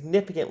it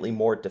significantly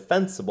more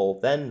defensible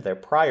than their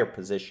prior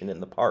position in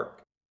the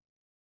park.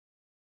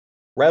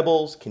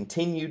 Rebels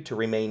continued to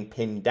remain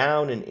pinned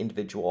down in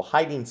individual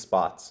hiding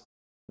spots,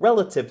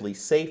 relatively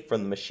safe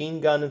from the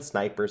machine gun and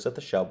snipers at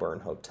the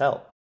Shelbourne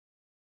Hotel.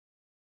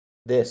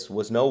 This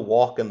was no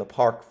walk in the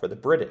park for the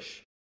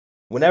British.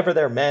 Whenever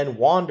their men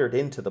wandered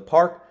into the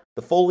park,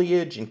 the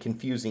foliage and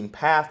confusing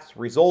paths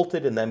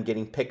resulted in them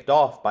getting picked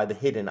off by the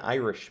hidden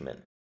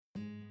Irishmen.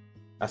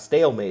 A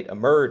stalemate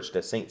emerged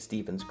at St.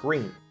 Stephen's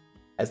Green,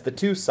 as the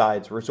 2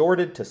 sides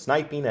resorted to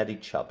sniping at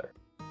each other.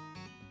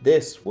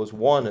 This was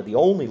one of the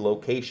only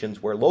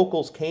locations where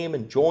locals came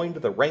and joined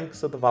the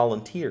ranks of the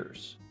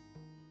volunteers.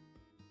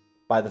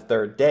 By the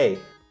 3rd day,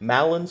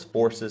 Malin's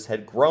forces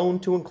had grown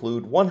to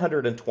include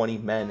 120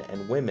 men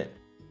and women.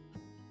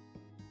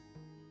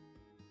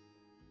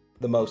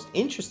 The most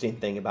interesting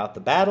thing about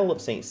the Battle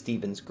of St.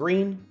 Stephen's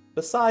Green,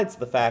 besides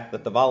the fact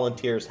that the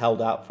volunteers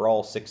held out for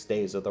all 6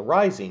 days of the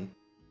Rising,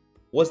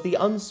 was the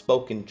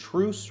unspoken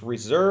truce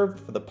reserved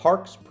for the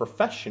park's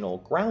professional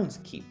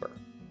groundskeeper.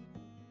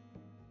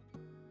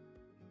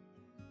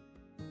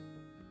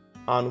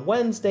 On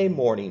Wednesday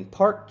morning,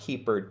 park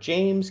keeper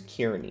James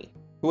Kearney,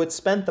 who had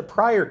spent the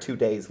prior 2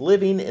 days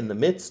living in the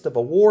midst of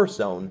a war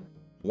zone,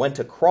 went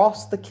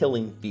across the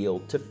killing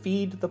field to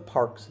feed the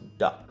park's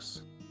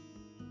ducks.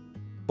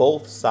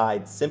 Both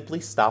sides simply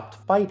stopped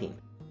fighting,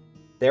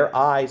 their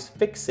eyes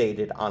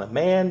fixated on a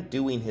man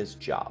doing his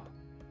job,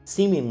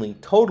 seemingly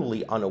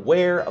totally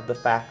unaware of the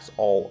facts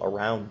all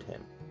around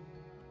him.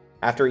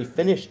 After he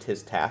finished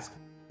his task,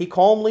 he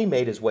calmly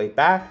made his way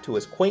back to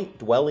his quaint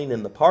dwelling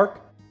in the park,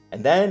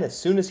 and then, as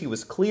soon as he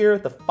was clear,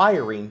 the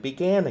firing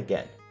began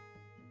again.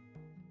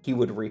 He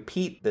would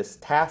repeat this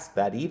task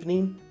that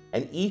evening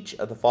and each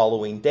of the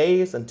following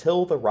days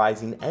until the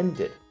Rising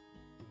ended.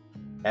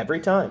 Every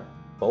time,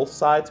 both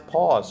sides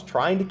paused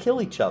trying to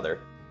kill each other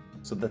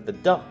so that the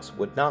ducks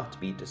would not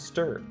be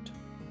disturbed.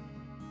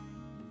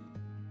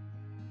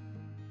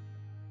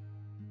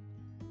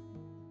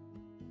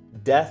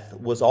 Death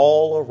was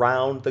all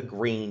around the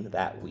Green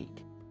that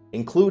week,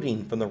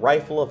 including from the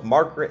rifle of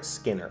Margaret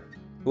Skinner,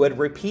 who had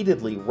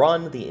repeatedly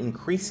run the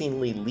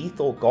increasingly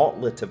lethal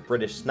gauntlet of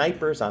British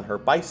snipers on her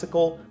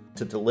bicycle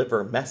to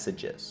deliver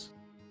messages.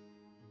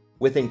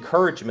 With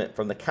encouragement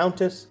from the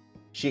Countess,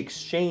 she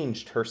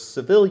exchanged her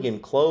civilian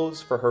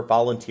clothes for her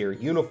volunteer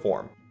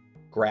uniform,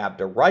 grabbed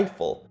a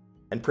rifle,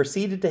 and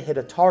proceeded to hit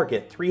a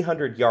target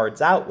 300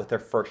 yards out with her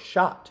first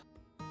shot.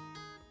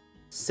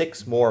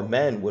 6 more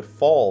men would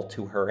fall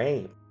to her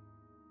aim.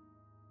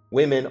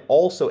 Women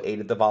also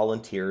aided the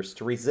volunteers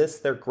to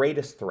resist their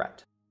greatest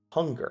threat,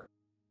 hunger.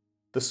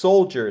 The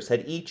soldiers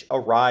had each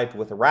arrived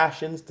with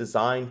rations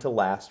designed to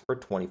last for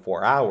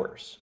 24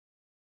 hours.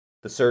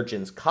 The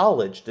Surgeons'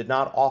 College did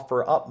not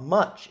offer up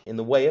much in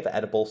the way of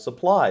edible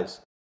supplies,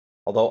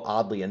 although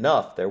oddly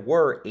enough there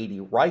were 80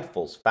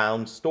 rifles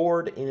found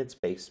stored in its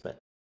basement.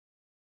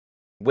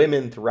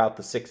 Women throughout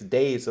the 6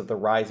 days of the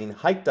Rising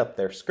hiked up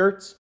their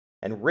skirts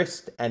and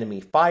risked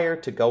enemy fire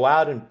to go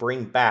out and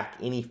bring back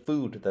any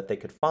food that they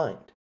could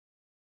find.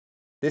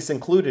 This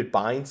included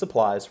buying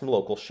supplies from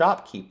local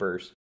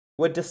shopkeepers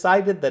who had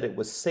decided that it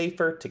was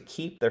safer to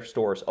keep their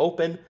stores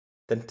open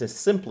than to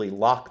simply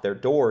lock their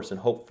doors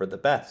and hope for the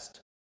best.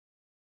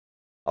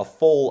 A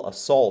full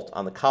assault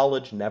on the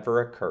college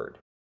never occurred,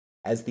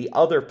 as the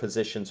other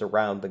positions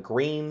around the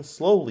green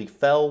slowly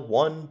fell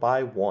one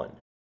by one.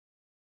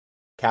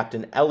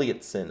 Captain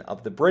Elliotson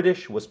of the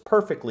British was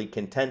perfectly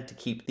content to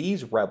keep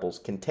these rebels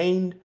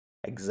contained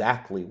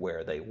exactly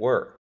where they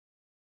were.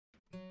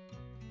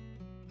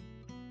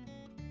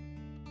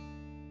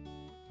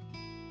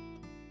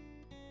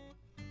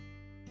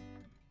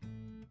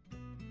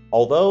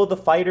 Although the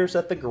fighters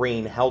at the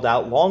Green held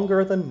out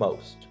longer than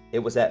most, it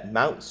was at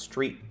Mount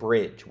Street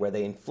Bridge where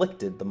they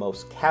inflicted the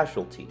most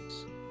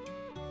casualties.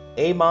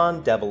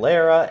 Amon de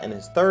Valera and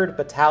his 3rd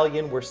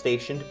Battalion were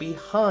stationed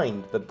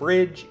behind the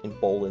bridge in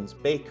Boland's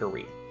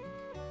Bakery.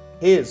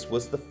 His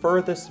was the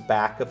furthest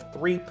back of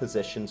 3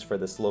 positions for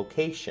this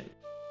location.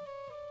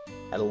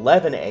 At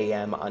 11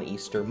 a.m. on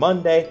Easter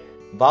Monday,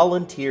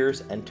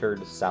 volunteers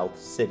entered South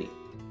City,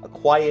 a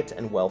quiet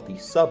and wealthy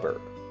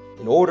suburb,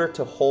 in order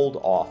to hold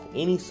off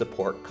any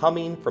support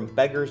coming from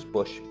Beggar's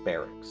Bush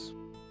Barracks.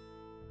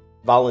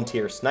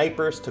 Volunteer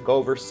snipers took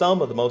over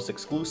some of the most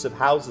exclusive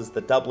houses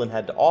that Dublin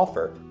had to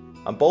offer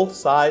on both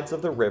sides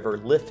of the River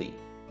Liffey,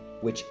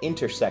 which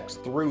intersects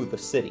through the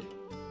city.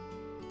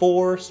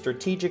 4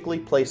 strategically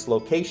placed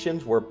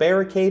locations were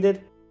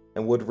barricaded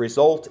and would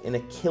result in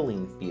a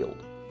killing field.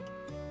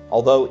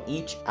 Although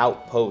each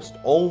outpost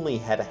only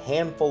had a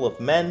handful of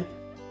men,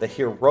 the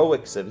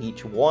heroics of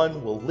each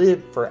one will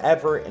live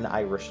forever in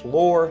Irish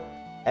lore,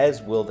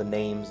 as will the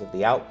names of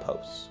the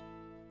outposts: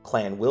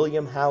 Clan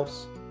William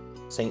House,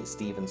 St.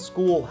 Stephen's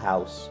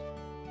Schoolhouse,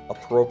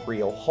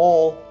 Approprial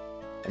Hall,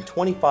 and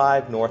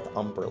 25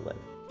 Northumberland.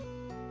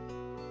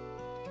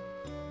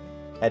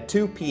 At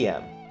 2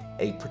 p.m.,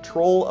 a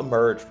patrol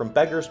emerged from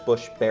Beggar's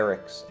Bush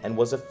Barracks and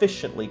was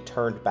efficiently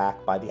turned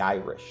back by the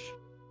Irish.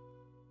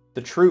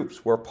 The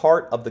troops were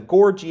part of the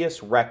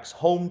Gorgias Rex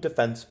Home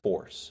Defense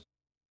Force,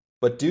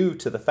 but due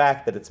to the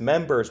fact that its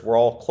members were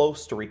all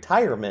close to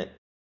retirement,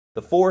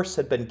 the force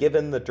had been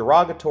given the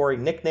derogatory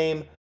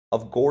nickname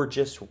of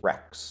Gorgias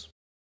Rex.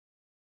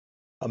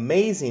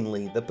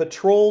 Amazingly, the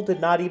patrol did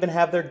not even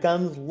have their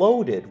guns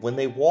loaded when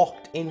they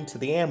walked into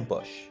the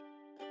ambush.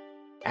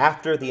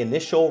 After the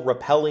initial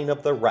repelling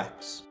of the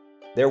Rex,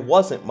 there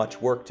wasn't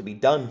much work to be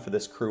done for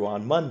this crew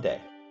on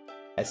Monday,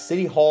 as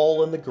City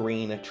Hall and the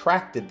Green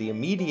attracted the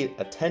immediate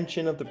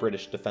attention of the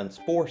British Defense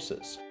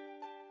Forces.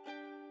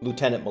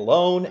 Lieutenant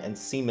Malone and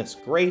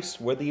Seamus Grace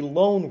were the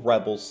lone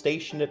rebels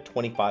stationed at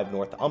 25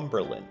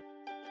 Northumberland.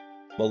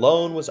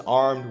 Malone was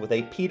armed with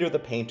a Peter the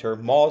Painter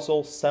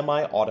Mauser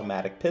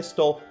semi-automatic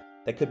pistol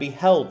that could be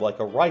held like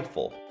a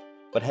rifle,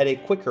 but had a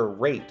quicker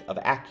rate of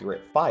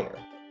accurate fire.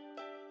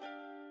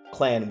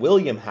 Clan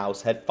William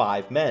House had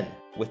 5 men,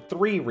 with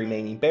 3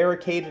 remaining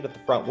barricaded at the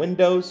front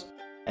windows,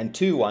 and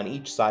 2 on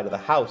each side of the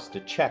house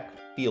to check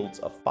fields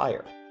of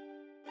fire.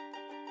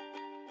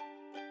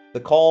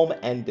 The calm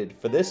ended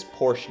for this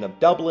portion of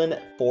Dublin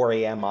at 4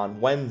 a.m. on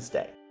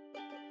Wednesday.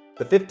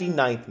 The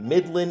 59th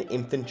Midland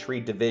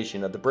Infantry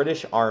Division of the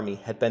British Army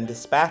had been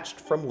dispatched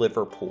from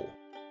Liverpool.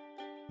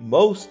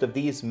 Most of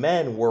these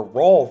men were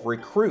raw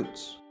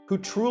recruits who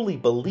truly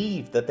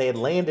believed that they had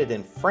landed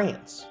in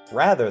France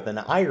rather than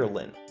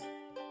Ireland.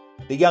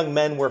 The young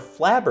men were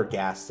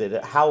flabbergasted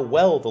at how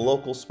well the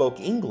locals spoke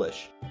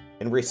English,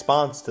 in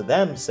response to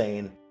them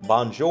saying,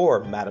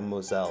 "Bonjour,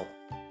 mademoiselle."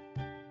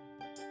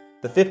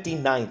 The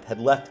 59th had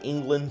left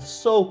England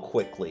so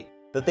quickly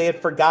that they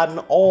had forgotten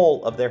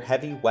all of their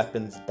heavy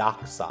weapons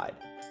dockside,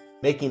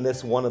 making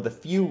this one of the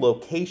few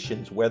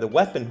locations where the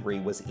weaponry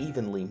was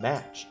evenly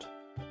matched.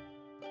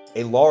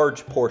 A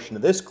large portion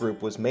of this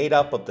group was made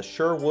up of the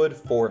Sherwood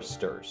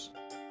Foresters,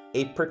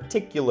 a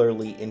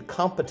particularly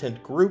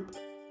incompetent group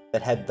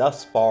that had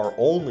thus far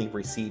only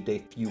received a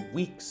few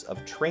weeks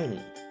of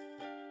training.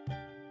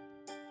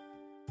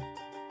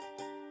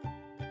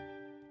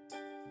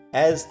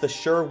 As the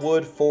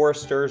Sherwood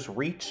Foresters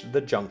reached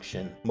the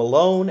junction,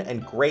 Malone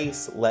and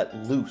Grace let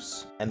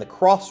loose, and the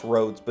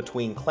crossroads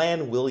between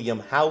Clan William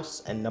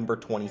House and Number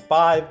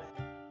 25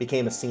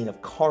 became a scene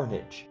of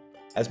carnage,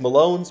 as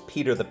Malone's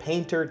Peter the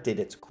Painter did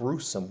its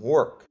gruesome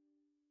work.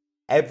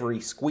 Every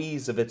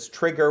squeeze of its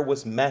trigger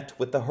was met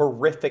with the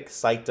horrific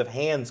sight of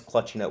hands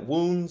clutching at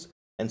wounds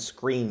and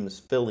screams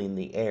filling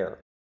the air.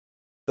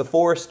 The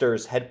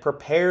Foresters had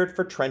prepared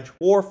for trench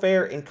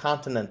warfare in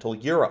continental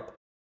Europe.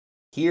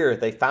 Here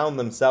they found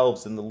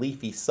themselves in the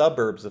leafy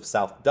suburbs of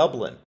South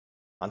Dublin,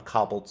 on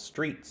cobbled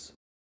streets,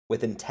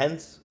 with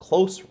intense,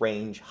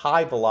 close-range,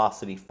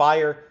 high-velocity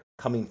fire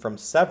coming from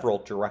several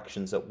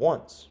directions at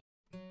once.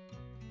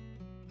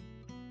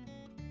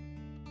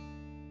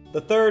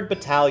 The 3rd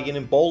Battalion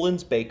in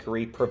Boland's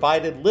Bakery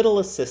provided little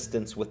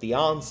assistance with the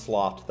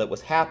onslaught that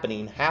was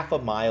happening half a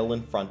mile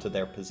in front of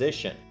their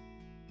position.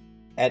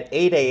 At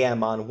 8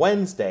 a.m. on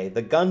Wednesday,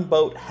 the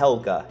gunboat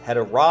Helga had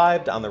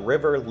arrived on the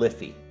River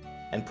Liffey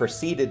and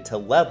proceeded to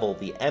level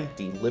the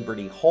empty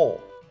Liberty Hall.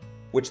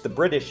 which the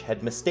British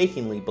had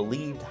mistakenly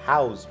believed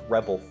housed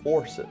rebel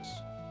forces.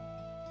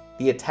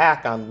 The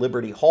attack on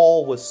Liberty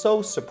Hall was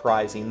so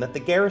surprising that the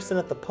garrison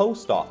at the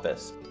post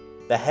office,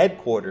 the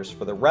headquarters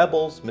for the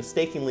rebels,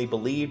 mistakenly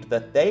believed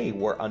that they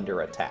were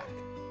under attack.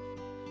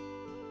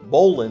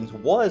 Bolins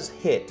was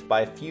hit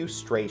by a few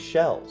stray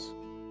shells,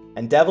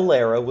 and De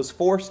Valera was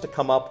forced to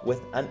come up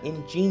with an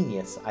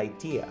ingenious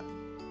idea.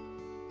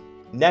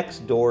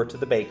 Next door to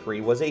the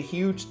bakery was a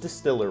huge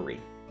distillery,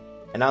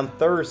 and on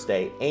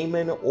Thursday,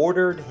 Eamon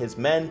ordered his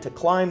men to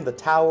climb the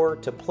tower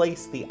to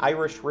place the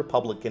Irish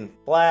Republican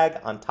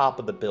flag on top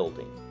of the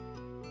building.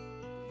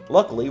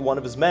 Luckily, one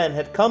of his men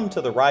had come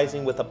to the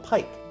rising with a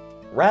pike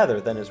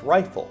rather than his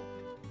rifle,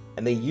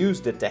 and they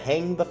used it to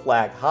hang the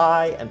flag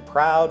high and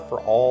proud for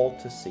all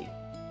to see.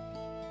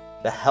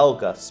 The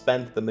Helga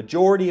spent the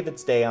majority of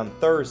its day on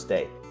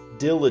Thursday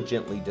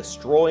diligently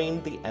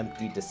destroying the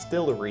empty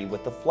distillery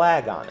with the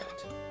flag on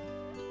it.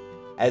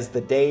 As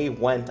the day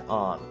went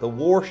on, the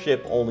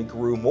warship only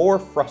grew more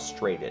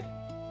frustrated,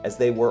 as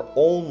they were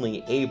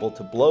only able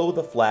to blow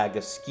the flag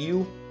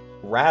askew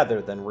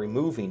rather than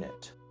removing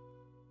it.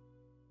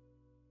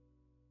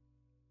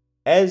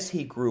 As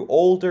he grew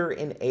older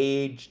in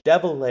age, De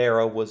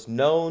Valera was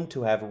known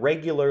to have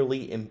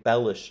regularly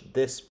embellished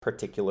this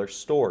particular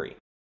story,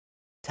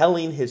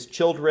 telling his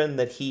children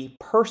that he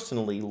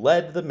personally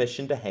led the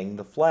mission to hang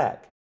the flag.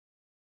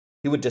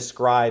 He would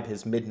describe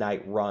his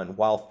midnight run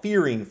while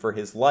fearing for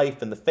his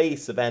life in the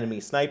face of enemy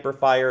sniper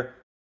fire,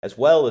 as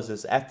well as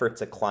his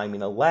efforts at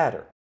climbing a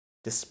ladder,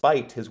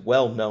 despite his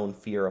well-known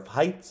fear of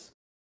heights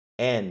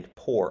and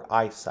poor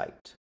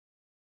eyesight.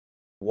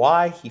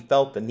 Why he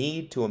felt the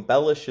need to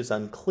embellish is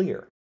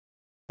unclear,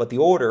 but the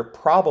order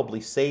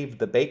probably saved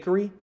the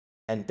bakery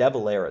and De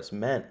Valera's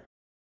men.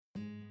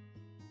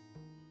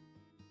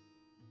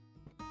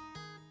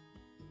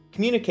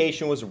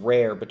 Communication was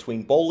rare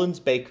between Bolin's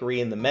bakery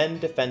and the men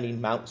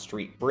defending Mount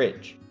Street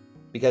Bridge,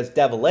 because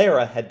De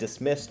Valera had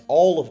dismissed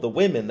all of the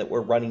women that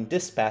were running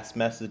dispatch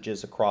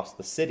messages across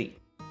the city.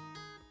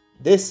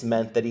 This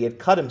meant that he had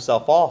cut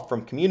himself off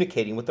from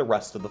communicating with the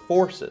rest of the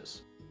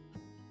forces.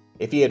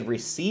 If he had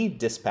received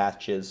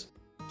dispatches,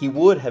 he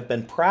would have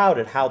been proud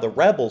at how the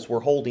rebels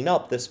were holding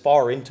up this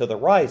far into the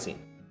rising.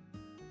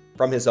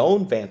 From his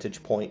own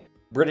vantage point,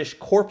 British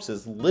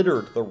corpses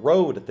littered the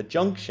road at the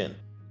junction,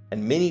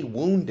 and many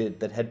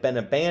wounded that had been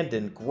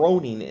abandoned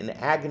groaning in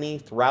agony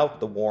throughout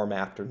the warm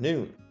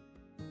afternoon.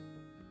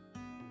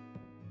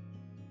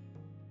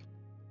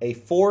 A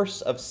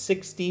force of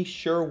 60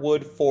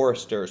 Sherwood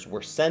Foresters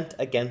were sent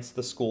against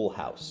the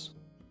schoolhouse,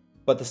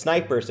 but the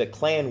snipers at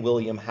Clan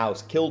William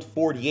House killed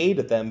 48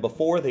 of them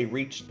before they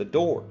reached the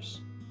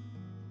doors.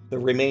 The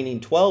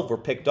remaining 12 were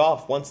picked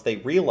off once they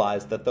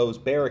realized that those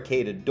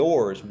barricaded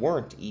doors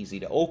weren't easy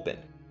to open.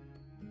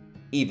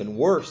 Even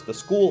worse, the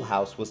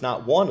schoolhouse was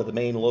not one of the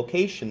main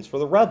locations for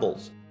the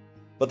rebels,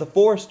 but the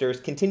Foresters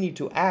continued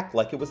to act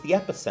like it was the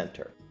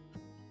epicenter.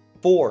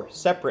 4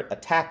 separate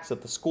attacks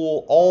at the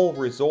school all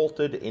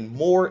resulted in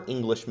more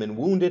Englishmen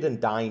wounded and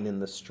dying in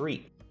the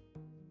street.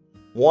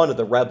 One of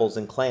the rebels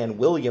in Clan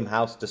William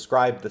House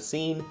described the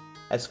scene: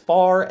 as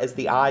far as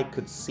the eye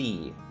could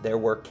see, there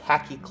were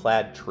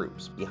khaki-clad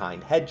troops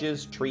behind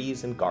hedges,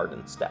 trees, and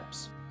garden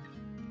steps.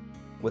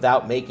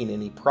 Without making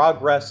any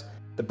progress,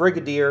 the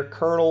brigadier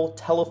colonel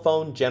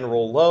telephoned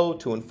General Lowe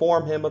to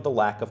inform him of the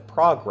lack of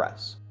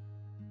progress.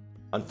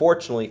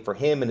 Unfortunately for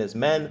him and his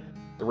men,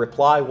 the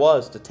reply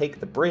was to take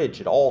the bridge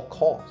at all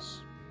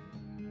costs.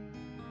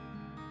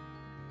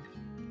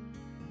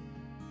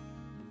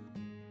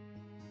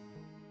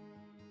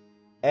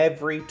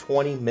 Every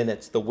 20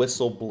 minutes the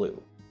whistle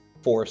blew,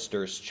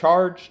 Foresters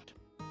charged,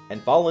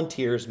 and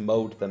volunteers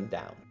mowed them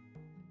down.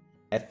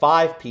 At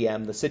 5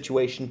 p.m. the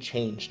situation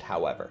changed,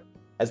 however,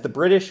 as the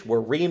British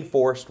were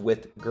reinforced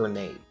with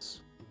grenades.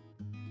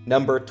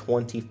 Number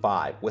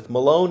 25, with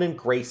Malone and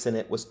Grace in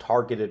it, was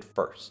targeted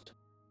first.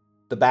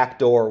 The back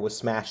door was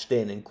smashed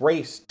in, and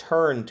Grace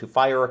turned to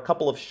fire a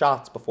couple of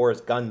shots before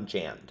his gun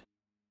jammed.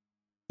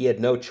 He had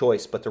no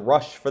choice but to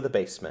rush for the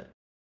basement.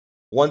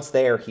 Once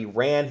there, he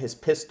ran his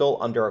pistol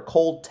under a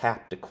cold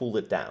tap to cool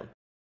it down.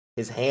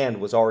 His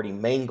hand was already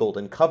mangled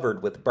and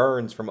covered with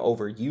burns from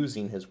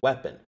overusing his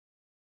weapon.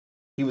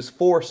 He was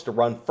forced to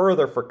run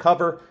further for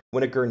cover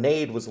when a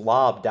grenade was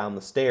lobbed down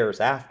the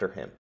stairs after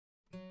him.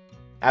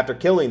 After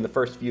killing the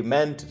first few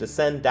men to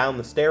descend down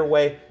the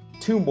stairway,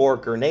 2 more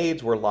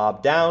grenades were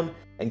lobbed down,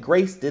 and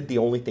Grace did the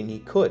only thing he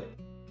could.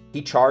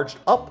 He charged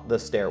up the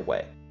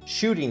stairway,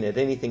 shooting at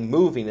anything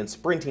moving and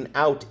sprinting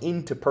out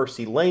into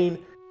Percy Lane,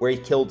 where he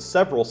killed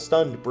several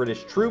stunned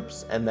British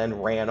troops and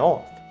then ran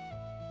off.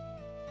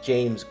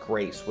 James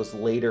Grace was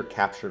later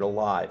captured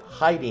alive,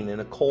 hiding in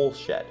a coal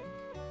shed.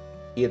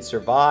 He had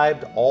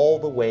survived all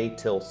the way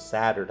till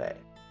Saturday.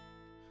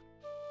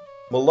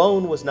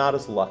 Malone was not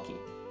as lucky,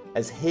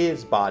 as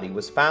his body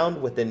was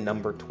found within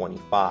number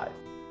 25.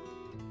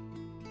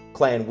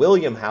 Clan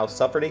William House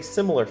suffered a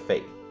similar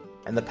fate,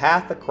 and the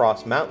path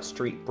across Mount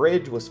Street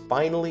Bridge was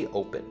finally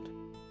opened.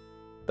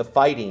 The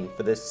fighting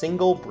for this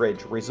single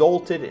bridge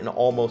resulted in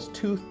almost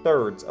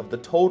 2/3 of the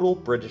total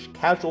British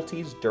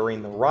casualties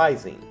during the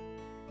Rising.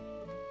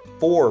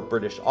 4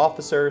 British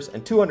officers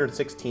and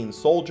 216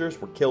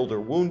 soldiers were killed or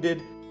wounded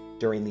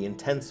during the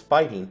intense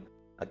fighting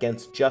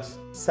against just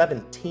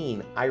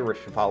 17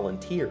 Irish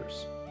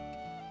volunteers.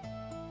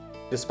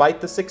 Despite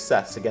the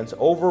success against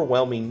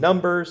overwhelming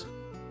numbers,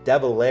 De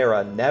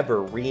Valera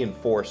never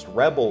reinforced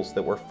rebels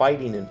that were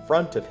fighting in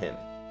front of him,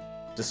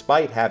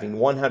 despite having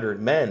 100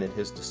 men at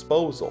his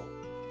disposal.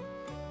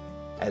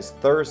 As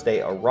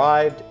Thursday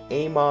arrived,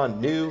 Eamon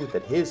knew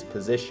that his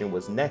position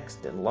was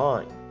next in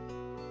line.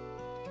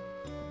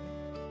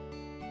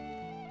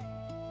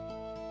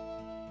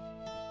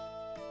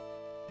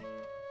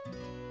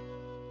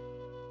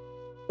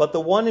 But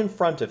the one in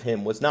front of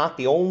him was not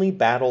the only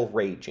battle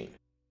raging.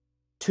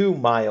 2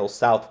 miles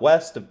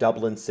southwest of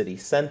Dublin city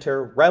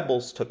centre,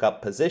 rebels took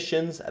up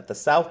positions at the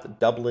South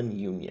Dublin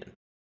Union,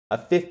 a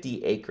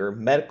 50-acre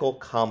medical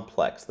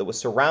complex that was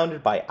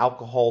surrounded by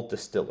alcohol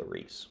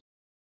distilleries.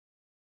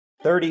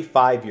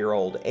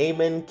 35-year-old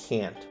Eamon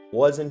Cant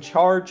was in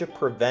charge of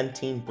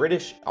preventing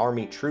British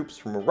Army troops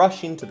from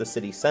rushing to the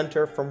city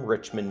centre from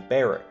Richmond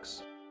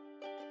Barracks.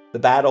 The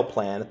battle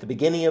plan at the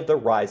beginning of the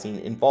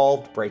Rising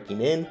involved breaking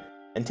in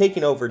and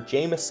taking over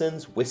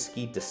Jameson's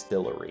whiskey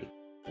distillery,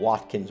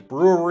 Watkins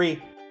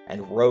Brewery,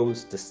 and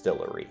Rose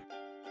Distillery.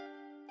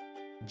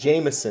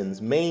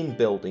 Jameson's main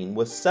building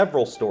was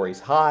several stories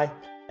high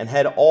and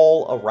had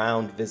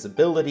all-around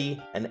visibility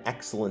and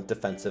excellent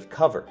defensive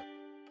cover.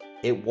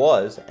 It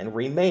was and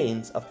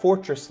remains a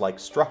fortress-like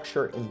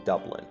structure in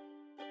Dublin.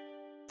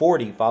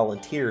 40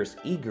 volunteers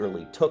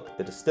eagerly took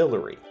the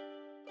distillery.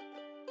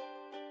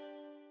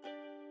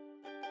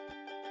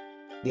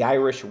 The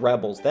Irish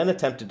rebels then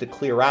attempted to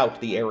clear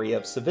out the area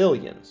of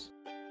civilians,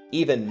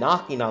 even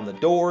knocking on the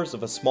doors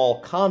of a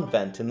small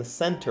convent in the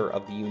center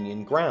of the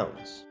Union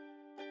grounds.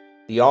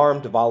 The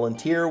armed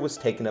volunteer was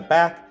taken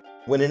aback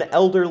when an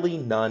elderly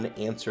nun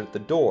answered the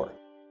door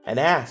and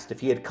asked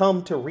if he had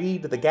come to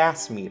read the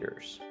gas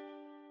meters.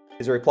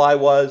 His reply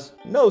was,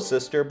 "No,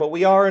 sister, but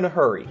we are in a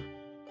hurry."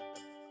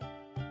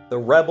 The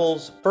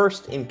rebels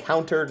first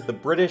encountered the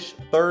British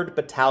 3rd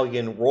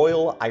Battalion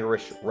Royal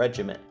Irish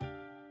Regiment,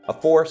 a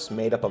force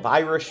made up of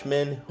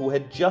Irishmen who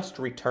had just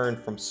returned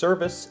from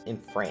service in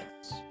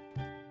France.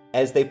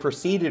 As they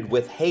proceeded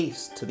with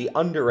haste to the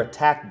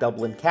under-attack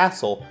Dublin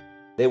Castle,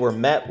 they were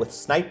met with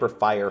sniper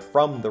fire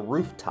from the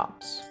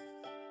rooftops.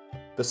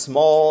 The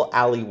small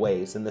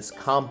alleyways in this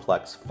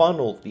complex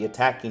funneled the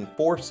attacking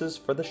forces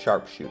for the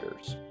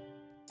sharpshooters.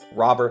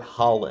 Robert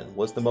Holland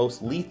was the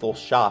most lethal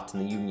shot in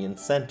the Union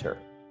center,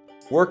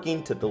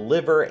 working to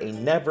deliver a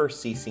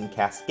never-ceasing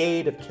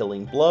cascade of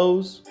killing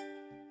blows,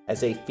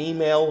 as a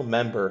female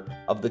member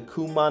of the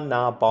Cumann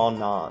na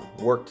Bánan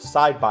worked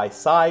side by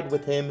side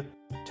with him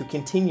to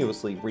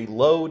continuously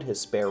reload his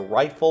spare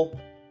rifle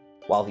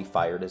while he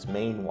fired his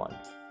main one.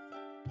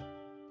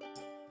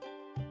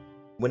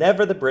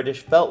 Whenever the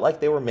British felt like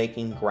they were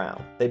making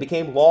ground, they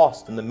became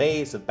lost in the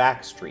maze of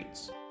back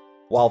streets,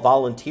 while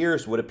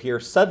volunteers would appear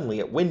suddenly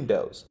at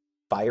windows,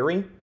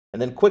 firing,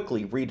 and then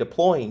quickly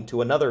redeploying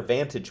to another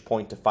vantage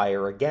point to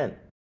fire again.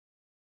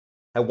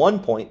 At one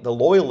point, the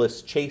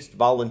Loyalists chased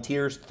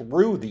volunteers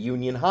through the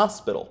Union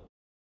Hospital.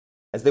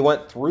 As they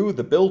went through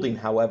the building,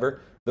 however,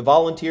 the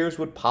volunteers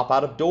would pop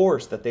out of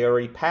doors that they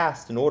already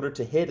passed in order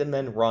to hit and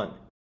then run.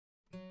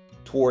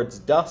 Towards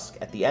dusk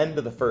at the end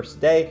of the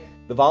first day,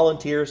 the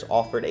volunteers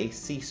offered a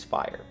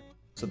ceasefire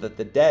so that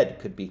the dead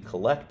could be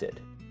collected.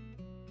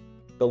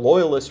 The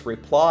Loyalists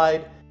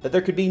replied that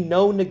there could be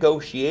no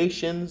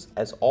negotiations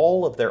as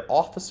all of their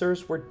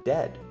officers were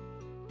dead.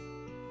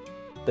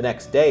 The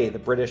next day, the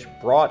British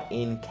brought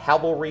in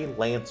cavalry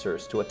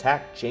lancers to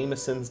attack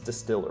Jameson's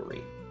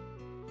distillery.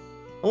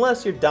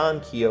 Unless you're Don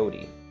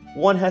Quixote,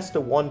 one has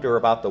to wonder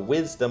about the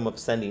wisdom of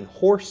sending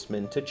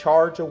horsemen to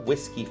charge a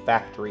whiskey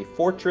factory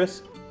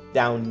fortress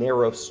down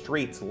narrow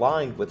streets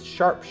lined with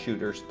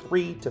sharpshooters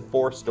 3 to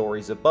 4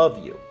 stories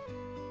above you.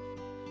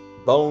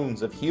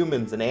 Bones of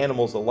humans and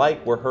animals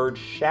alike were heard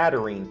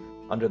shattering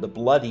under the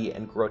bloody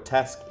and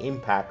grotesque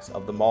impacts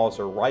of the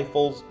Mauser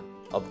rifles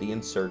of the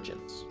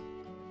insurgents.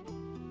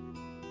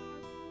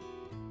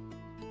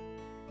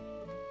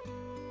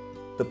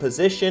 The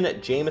position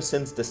at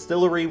Jameson's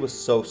distillery was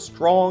so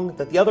strong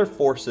that the other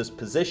forces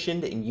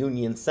positioned in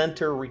Union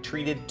Center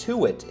retreated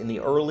to it in the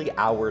early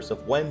hours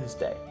of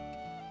Wednesday.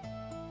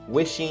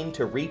 Wishing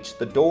to reach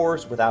the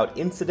doors without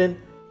incident,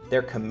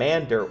 their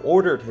commander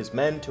ordered his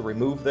men to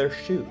remove their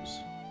shoes,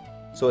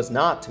 so as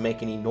not to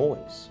make any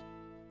noise.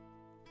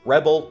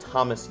 Rebel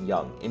Thomas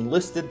Young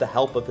enlisted the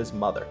help of his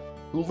mother,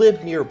 who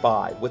lived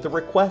nearby, with a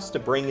request to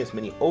bring as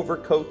many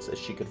overcoats as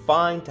she could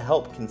find to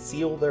help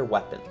conceal their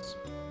weapons.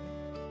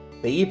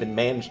 They even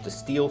managed to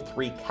steal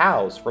 3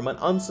 cows from an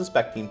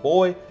unsuspecting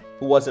boy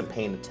who wasn't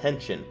paying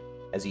attention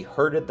as he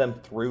herded them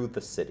through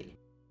the city.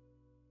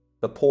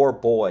 The poor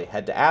boy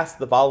had to ask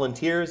the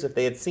volunteers if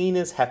they had seen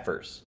his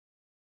heifers,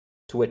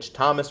 to which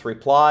Thomas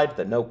replied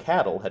that no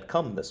cattle had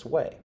come this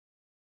way.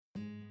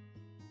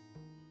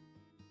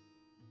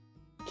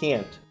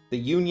 Piant, the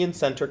Union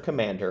Center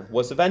commander,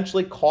 was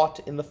eventually caught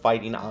in the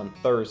fighting on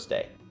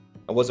Thursday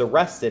and was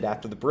arrested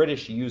after the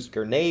British used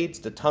grenades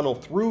to tunnel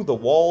through the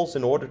walls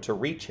in order to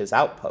reach his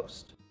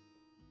outpost.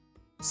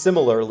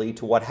 Similarly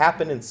to what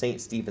happened in St.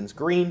 Stephen's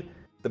Green,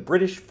 the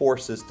British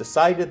forces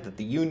decided that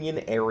the Union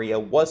area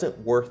wasn't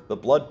worth the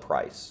blood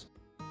price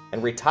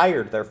and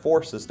retired their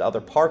forces to other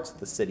parts of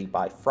the city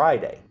by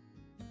Friday.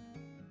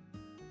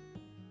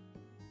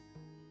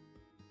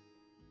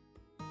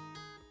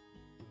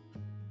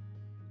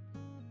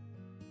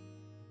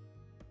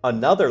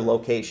 Another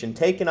location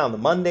taken on the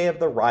Monday of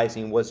the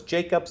Rising was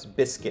Jacob's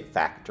Biscuit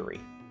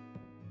Factory.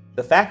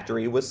 The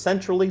factory was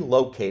centrally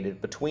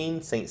located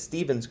between St.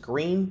 Stephen's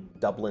Green,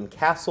 Dublin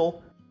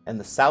Castle, and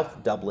the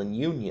South Dublin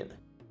Union.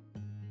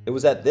 It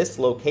was at this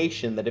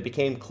location that it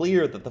became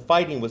clear that the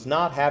fighting was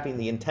not having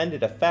the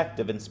intended effect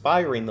of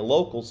inspiring the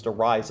locals to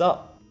rise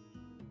up.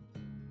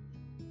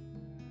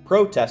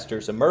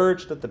 Protesters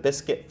emerged at the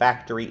biscuit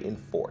factory in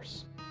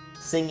force,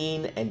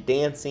 singing and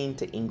dancing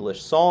to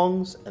English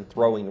songs and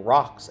throwing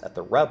rocks at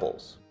the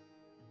rebels.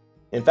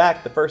 In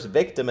fact, the first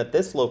victim at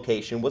this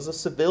location was a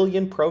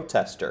civilian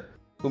protester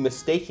who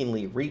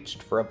mistakenly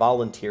reached for a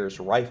volunteer's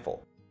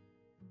rifle.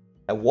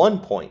 At one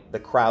point, the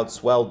crowd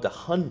swelled to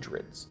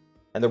hundreds,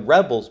 and the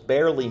rebels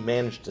barely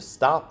managed to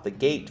stop the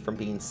gate from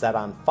being set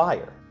on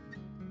fire.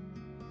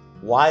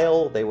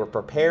 While they were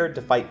prepared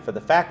to fight for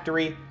the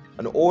factory,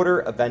 an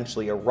order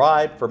eventually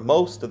arrived for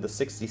most of the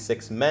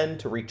 66 men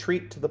to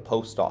retreat to the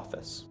post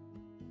office.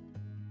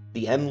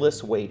 The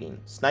endless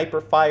waiting,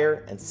 sniper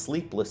fire, and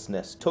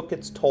sleeplessness took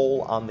its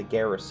toll on the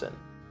garrison.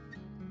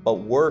 But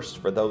worst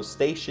for those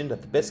stationed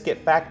at the biscuit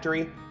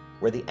factory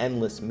were the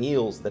endless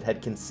meals that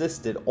had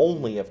consisted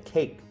only of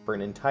cake for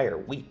an entire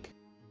week.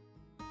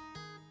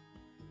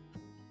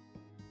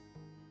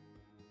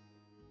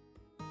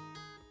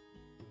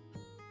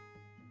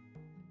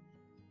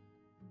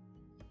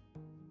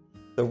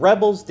 The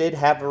rebels did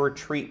have a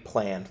retreat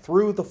planned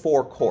through the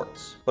four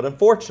courts, but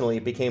unfortunately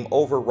it became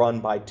overrun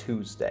by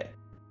Tuesday.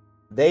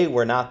 They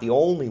were not the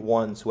only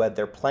ones who had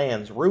their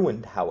plans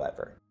ruined,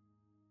 however.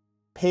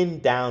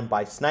 Pinned down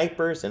by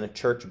snipers in a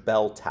church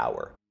bell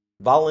tower,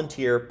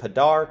 volunteer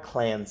Padar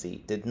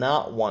Clancy did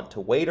not want to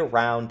wait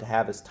around to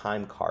have his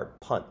time card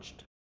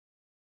punched.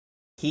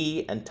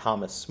 He and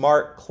Thomas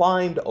Smart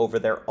climbed over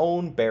their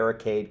own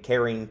barricade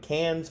carrying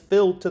cans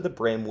filled to the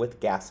brim with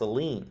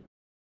gasoline.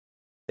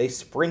 They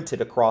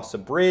sprinted across a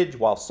bridge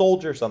while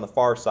soldiers on the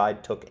far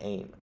side took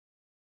aim.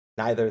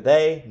 Neither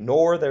they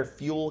nor their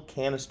fuel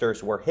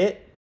canisters were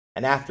hit,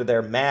 and after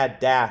their mad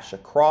dash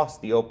across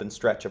the open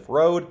stretch of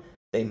road,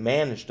 they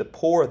managed to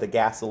pour the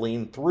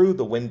gasoline through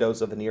the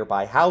windows of a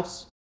nearby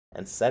house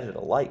and set it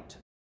alight.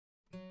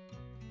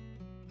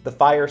 The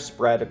fire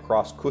spread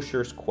across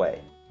Cushers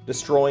Quay,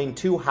 destroying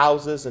 2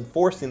 houses and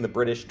forcing the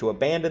British to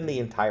abandon the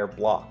entire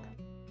block.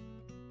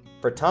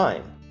 For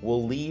time,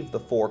 we'll leave the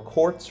four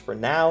courts for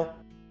now,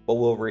 but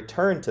we'll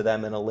return to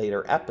them in a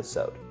later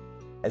episode,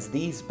 as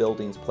these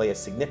buildings play a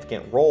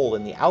significant role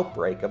in the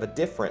outbreak of a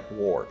different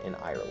war in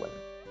Ireland.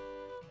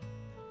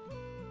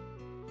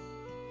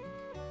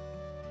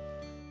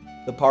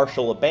 The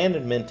partial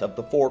abandonment of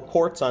the four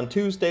courts on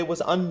Tuesday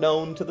was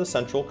unknown to the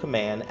Central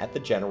Command at the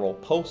General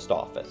Post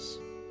Office.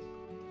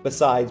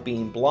 Besides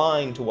being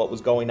blind to what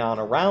was going on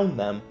around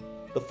them,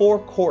 the four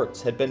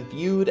courts had been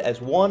viewed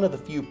as one of the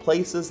few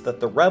places that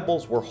the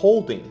rebels were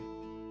holding,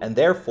 and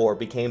therefore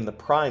became the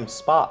prime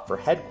spot for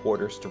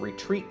headquarters to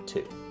retreat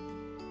to.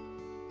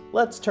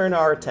 Let's turn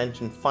our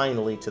attention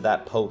finally to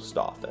that post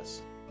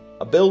office,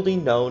 a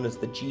building known as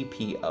the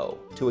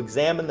GPO, to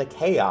examine the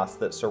chaos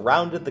that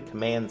surrounded the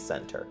command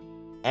center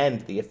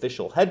and the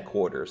official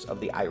headquarters of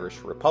the Irish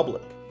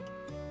Republic.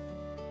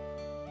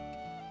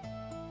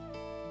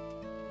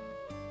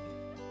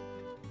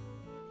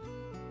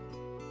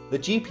 The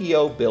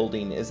GPO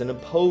building is an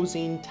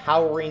imposing,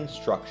 towering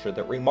structure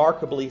that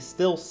remarkably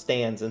still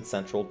stands in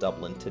central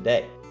Dublin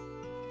today.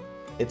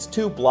 It's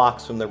 2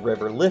 blocks from the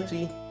River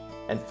Liffey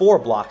and 4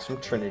 blocks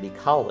from Trinity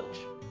College.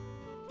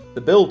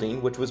 The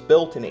building, which was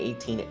built in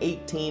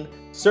 1818,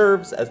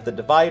 serves as the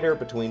divider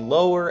between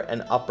Lower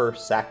and Upper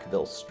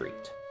Sackville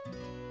Street.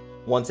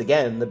 Once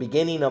again, the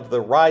beginning of the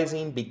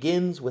Rising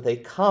begins with a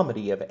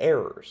comedy of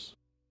errors.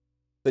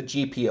 The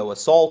GPO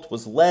assault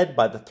was led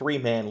by the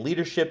 3-man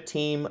leadership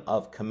team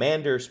of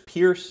Commanders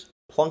Pearse,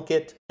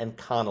 Plunkett, and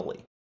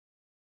Connolly.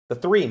 The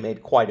 3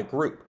 made quite a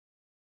group.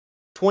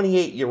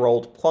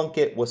 28-year-old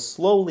Plunkett was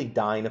slowly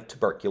dying of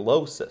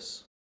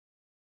tuberculosis.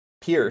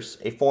 Pearse,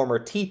 a former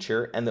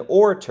teacher and the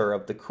orator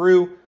of the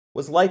crew,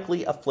 was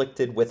likely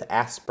afflicted with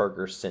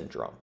Asperger's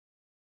syndrome.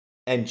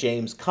 And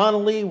James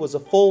Connolly was a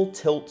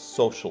full-tilt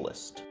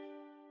socialist.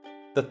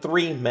 The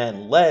 3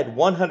 men led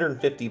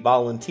 150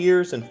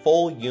 volunteers in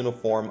full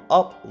uniform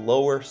up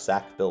Lower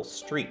Sackville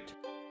Street.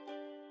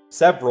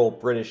 Several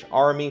British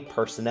Army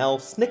personnel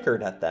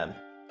snickered at them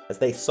as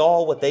they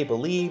saw what they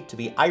believed to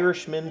be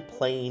Irishmen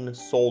playing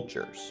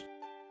soldiers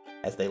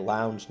as they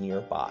lounged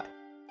nearby.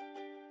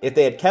 If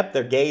they had kept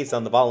their gaze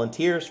on the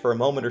volunteers for a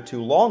moment or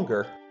two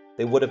longer,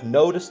 they would have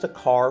noticed a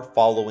car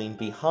following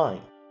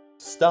behind,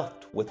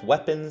 stuffed with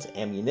weapons,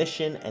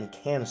 ammunition, and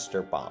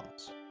canister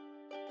bombs.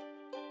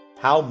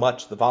 How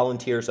much the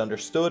volunteers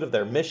understood of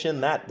their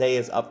mission that day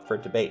is up for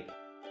debate.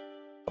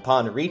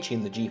 Upon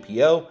reaching the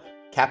GPO,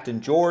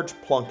 Captain George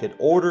Plunkett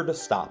ordered a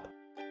stop,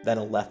 then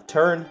a left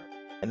turn,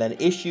 and then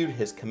issued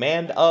his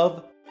command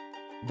of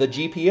the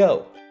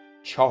GPO,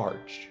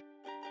 charge.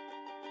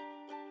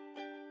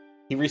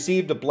 He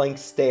received a blank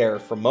stare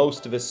from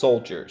most of his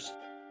soldiers,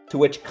 to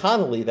which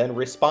Connolly then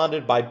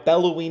responded by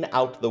bellowing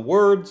out the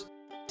words,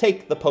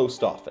 "Take the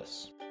post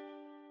office."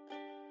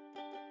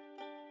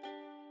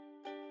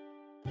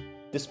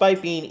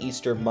 Despite being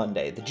Easter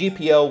Monday, the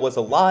GPO was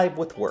alive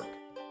with work,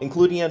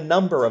 including a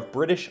number of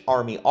British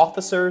Army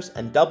officers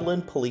and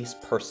Dublin police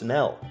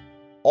personnel,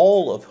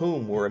 all of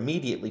whom were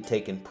immediately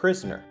taken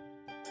prisoner.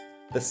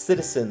 The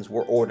citizens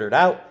were ordered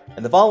out,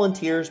 and the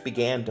volunteers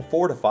began to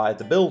fortify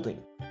the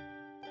building.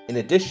 In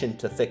addition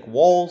to thick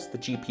walls, the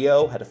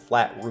GPO had a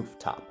flat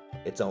rooftop,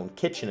 its own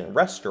kitchen and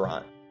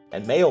restaurant,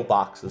 and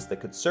mailboxes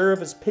that could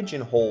serve as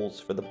pigeonholes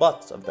for the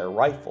butts of their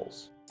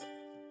rifles.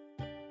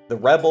 The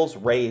rebels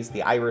raised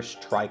the Irish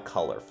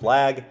tricolour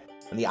flag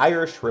and the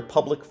Irish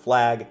Republic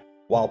flag,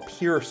 while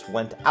Pearse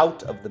went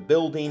out of the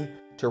building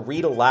to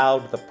read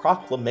aloud the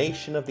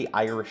proclamation of the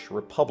Irish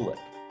Republic,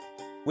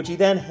 which he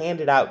then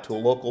handed out to a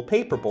local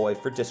paperboy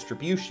for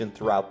distribution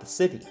throughout the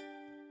city.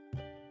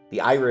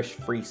 The Irish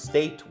Free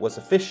State was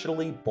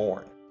officially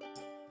born.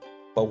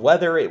 But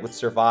whether it would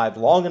survive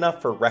long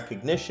enough for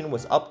recognition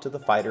was up to the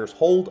fighters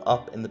holed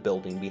up in the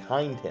building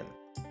behind him.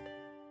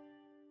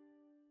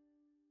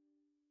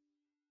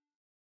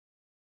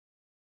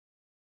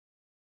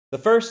 The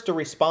first to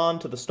respond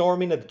to the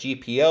storming of the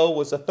GPO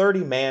was a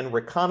 30-man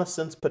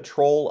reconnaissance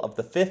patrol of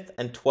the 5th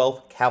and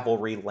 12th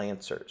Cavalry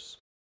Lancers.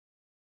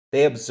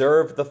 They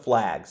observed the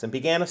flags and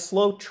began a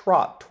slow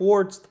trot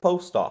towards the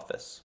post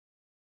office.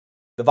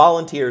 The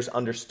volunteers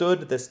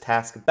understood this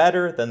task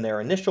better than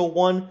their initial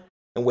one,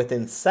 and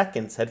within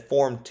seconds had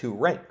formed two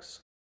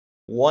ranks,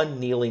 one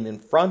kneeling in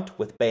front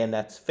with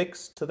bayonets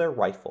fixed to their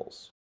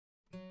rifles.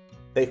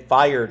 They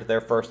fired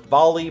their first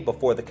volley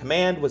before the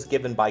command was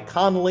given by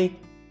Connolly,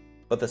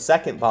 but the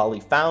second volley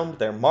found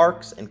their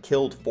marks and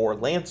killed 4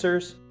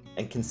 Lancers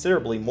and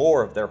considerably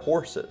more of their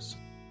horses.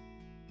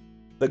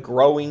 The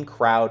growing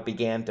crowd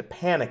began to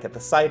panic at the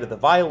sight of the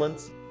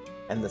violence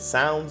and the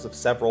sounds of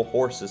several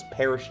horses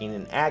perishing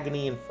in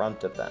agony in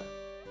front of them.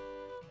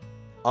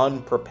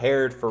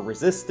 Unprepared for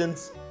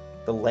resistance,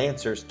 the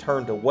Lancers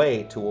turned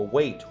away to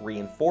await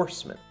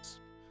reinforcements.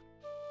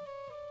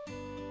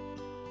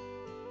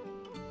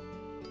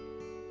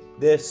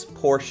 This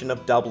portion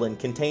of Dublin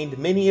contained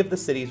many of the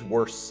city's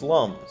worst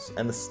slums,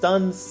 and the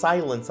stunned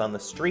silence on the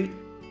street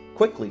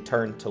quickly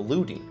turned to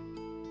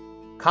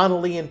looting.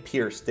 Connolly and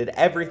Pearse did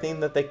everything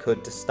that they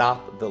could to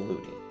stop the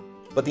looting,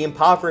 but the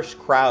impoverished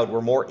crowd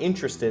were more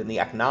interested in the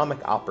economic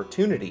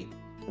opportunity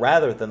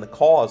rather than the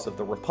cause of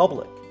the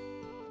Republic.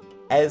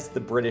 As the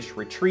British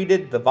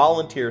retreated, the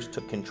volunteers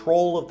took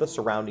control of the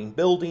surrounding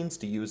buildings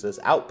to use as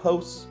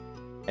outposts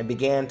and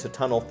began to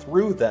tunnel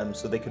through them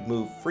so they could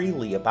move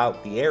freely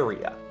about the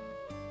area.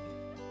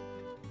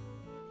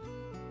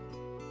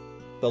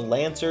 The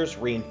Lancers'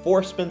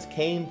 reinforcements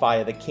came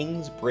via the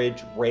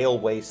Kingsbridge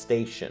railway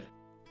station,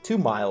 2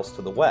 miles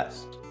to the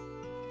west.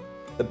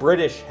 The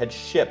British had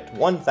shipped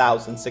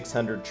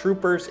 1,600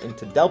 troopers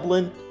into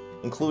Dublin,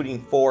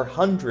 including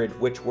 400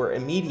 which were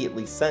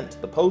immediately sent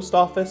to the post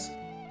office,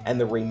 and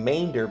the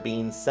remainder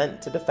being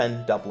sent to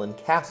defend Dublin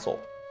Castle,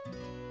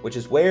 which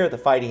is where the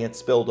fighting had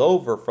spilled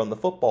over from the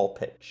football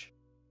pitch.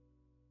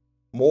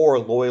 More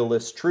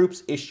loyalist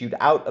troops issued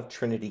out of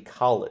Trinity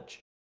College,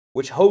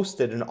 which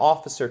hosted an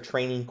officer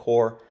training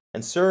corps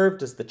and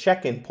served as the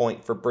check-in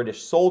point for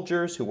British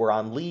soldiers who were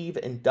on leave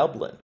in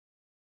Dublin.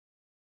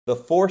 The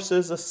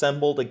forces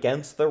assembled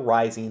against the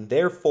rising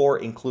therefore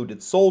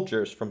included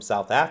soldiers from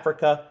South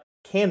Africa,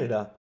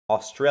 Canada,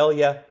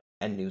 Australia,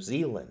 and New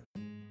Zealand.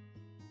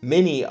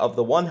 Many of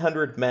the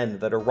 100 men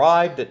that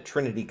arrived at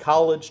Trinity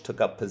College took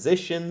up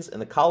positions in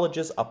the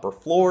college's upper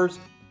floors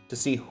to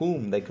see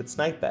whom they could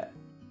snipe at.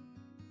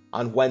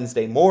 On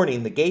Wednesday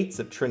morning, the gates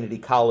of Trinity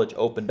College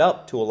opened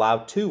up to allow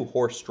 2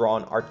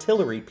 horse-drawn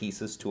artillery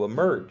pieces to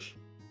emerge.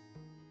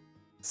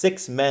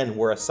 6 men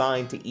were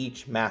assigned to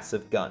each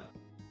massive gun,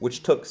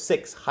 which took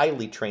 6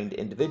 highly trained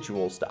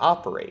individuals to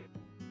operate.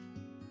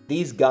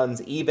 These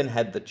guns even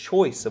had the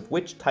choice of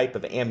which type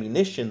of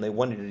ammunition they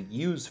wanted to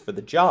use for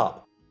the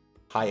job: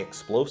 high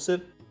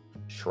explosive,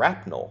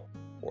 shrapnel,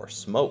 or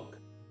smoke.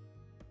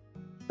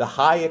 The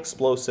high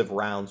explosive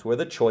rounds were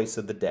the choice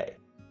of the day.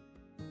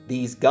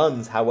 These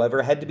guns,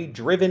 however, had to be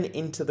driven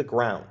into the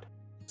ground,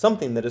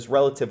 something that is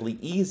relatively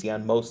easy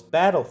on most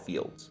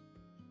battlefields,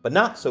 but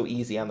not so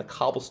easy on the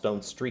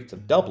cobblestone streets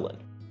of Dublin.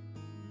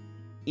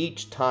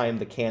 Each time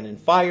the cannon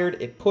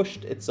fired, it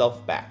pushed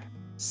itself back,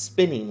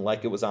 spinning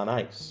like it was on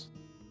ice.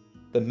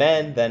 The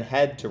men then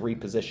had to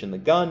reposition the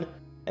gun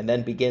and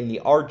then begin the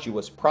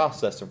arduous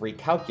process of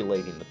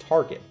recalculating the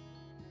target.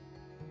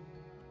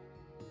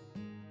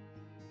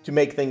 To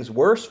make things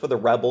worse for the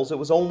rebels, it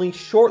was only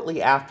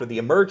shortly after the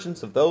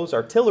emergence of those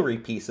artillery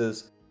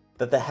pieces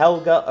that the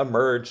Helga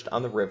emerged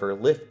on the River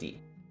Liffey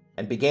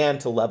and began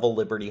to level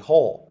Liberty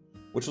Hall,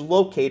 which was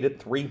located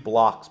 3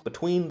 blocks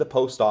between the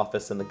post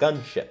office and the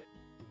gunship.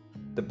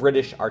 The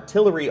British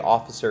artillery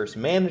officers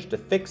managed to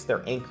fix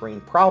their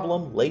anchoring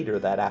problem later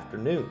that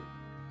afternoon.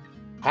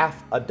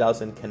 Half a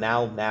dozen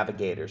canal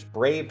navigators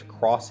braved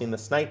crossing the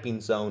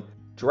sniping zone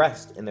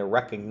dressed in their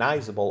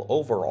recognizable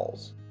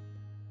overalls.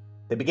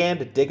 They began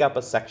to dig up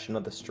a section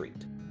of the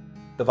street.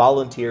 The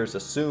volunteers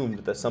assumed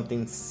that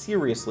something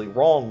seriously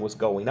wrong was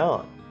going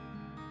on.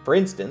 For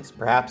instance,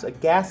 perhaps a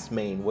gas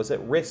main was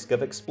at risk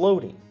of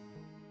exploding.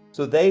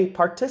 So they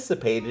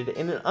participated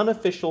in an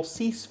unofficial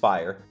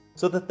ceasefire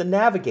so that the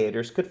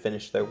navigators could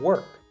finish their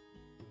work.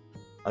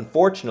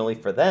 Unfortunately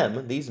for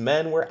them, these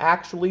men were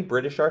actually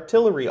British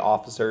artillery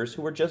officers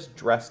who were just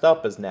dressed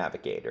up as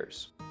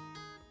navigators.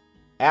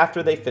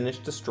 After they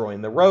finished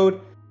destroying the road,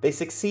 they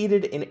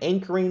succeeded in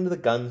anchoring the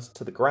guns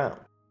to the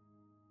ground,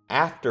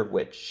 after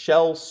which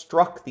shells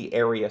struck the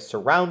area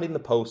surrounding the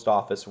post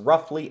office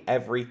roughly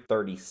every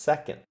 30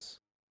 seconds.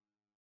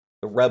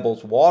 The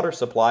rebels' water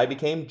supply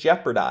became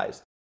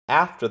jeopardized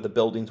after the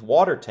building's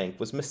water tank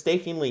was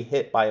mistakenly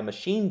hit by a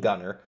machine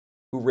gunner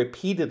who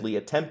repeatedly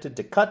attempted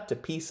to cut to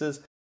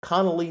pieces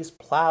Connolly's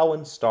Plough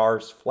and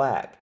Stars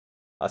flag,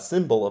 a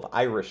symbol of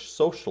Irish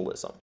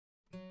socialism.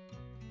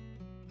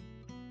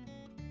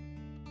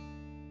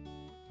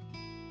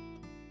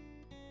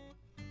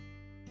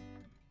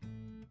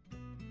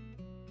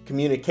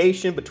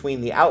 Communication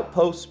between the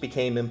outposts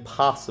became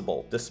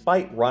impossible,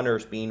 despite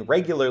runners being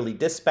regularly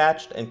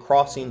dispatched and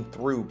crossing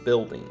through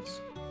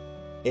buildings.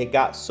 It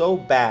got so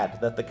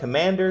bad that the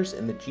commanders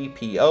in the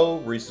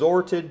GPO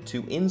resorted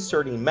to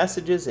inserting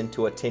messages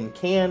into a tin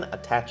can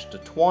attached to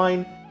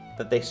twine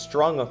that they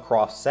strung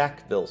across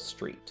Sackville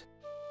Street.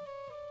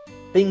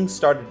 Things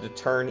started to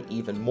turn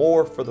even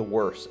more for the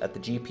worse at the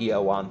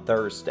GPO on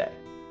Thursday.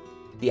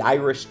 The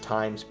Irish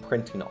Times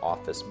printing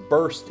office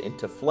burst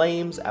into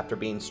flames after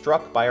being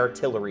struck by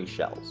artillery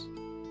shells.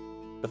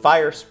 The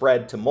fire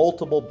spread to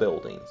multiple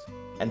buildings,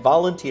 and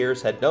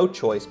volunteers had no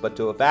choice but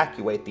to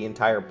evacuate the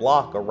entire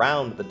block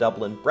around the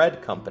Dublin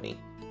Bread Company,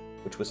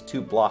 which was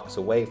 2 blocks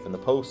away from the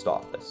post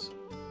office.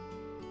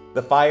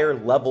 The fire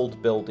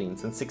leveled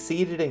buildings and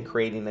succeeded in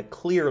creating a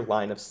clear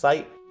line of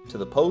sight to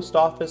the post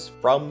office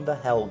from the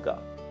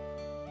Helga.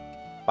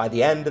 By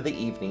the end of the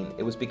evening,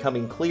 it was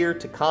becoming clear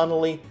to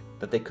Connolly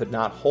that they could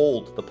not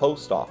hold the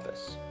post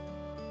office.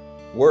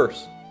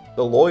 Worse,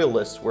 the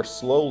Loyalists were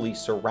slowly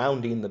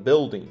surrounding the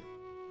building,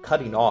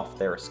 cutting off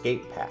their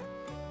escape path.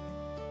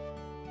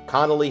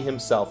 Connolly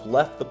himself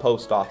left the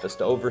post office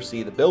to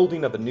oversee the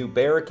building of a new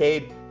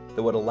barricade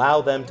that would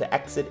allow them to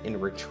exit in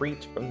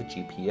retreat from the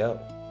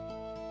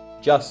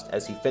GPO. Just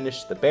as he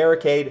finished the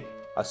barricade,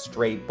 a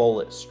stray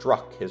bullet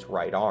struck his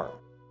right arm.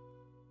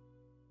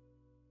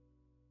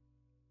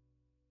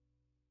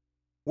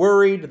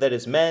 Worried that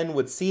his men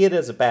would see it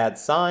as a bad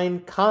sign,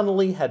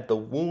 Connolly had the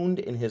wound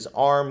in his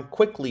arm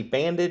quickly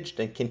bandaged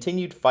and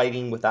continued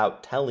fighting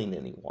without telling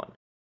anyone.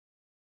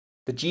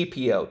 The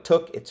GPO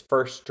took its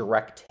first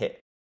direct hit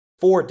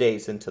 4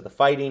 days into the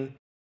fighting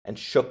and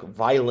shook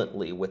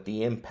violently with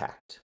the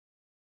impact.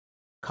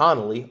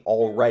 Connolly,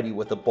 already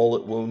with a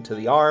bullet wound to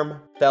the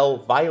arm, fell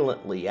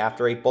violently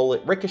after a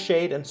bullet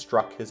ricocheted and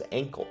struck his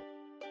ankle.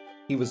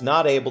 He was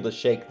not able to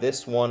shake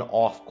this one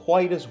off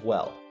quite as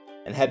well,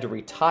 and had to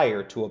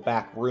retire to a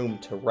back room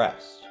to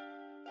rest.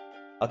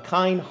 A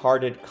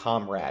kind-hearted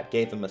comrade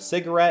gave him a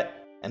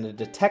cigarette and a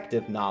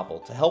detective novel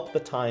to help the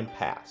time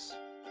pass.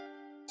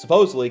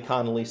 Supposedly,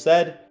 Connolly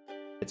said,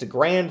 "It's a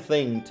grand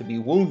thing to be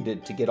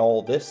wounded to get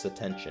all this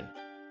attention."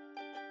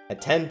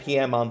 At 10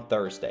 p.m. on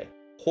Thursday,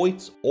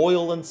 Hoyt's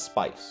Oil and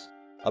Spice,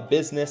 a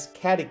business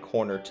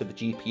catty-corner to the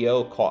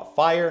GPO, caught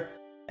fire,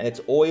 and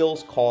its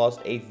oils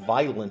caused a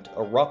violent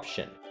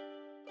eruption.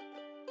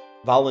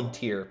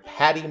 Volunteer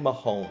Paddy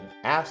Mahone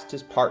asked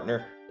his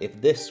partner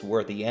if this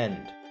were the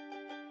end,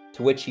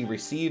 to which he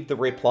received the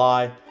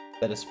reply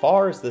that as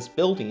far as this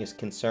building is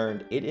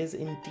concerned, it is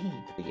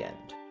indeed the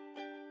end.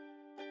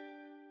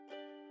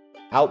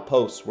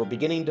 Outposts were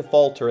beginning to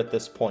falter at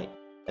this point,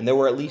 and there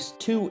were at least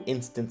 2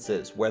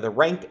 instances where the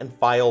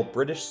rank-and-file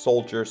British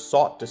soldiers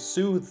sought to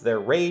soothe their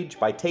rage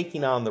by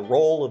taking on the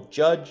role of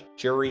judge,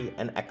 jury,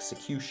 and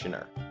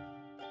executioner.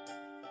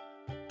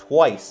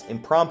 Twice,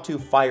 impromptu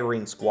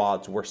firing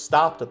squads were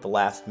stopped at the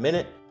last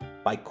minute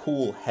by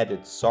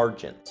cool-headed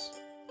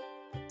sergeants.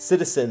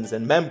 Citizens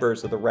and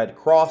members of the Red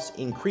Cross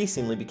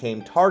increasingly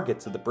became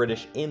targets of the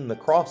British in the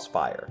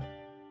crossfire.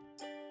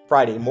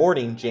 Friday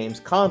morning, James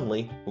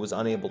Connolly, who was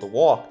unable to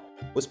walk,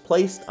 was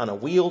placed on a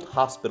wheeled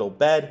hospital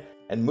bed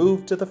and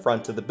moved to the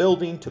front of the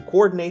building to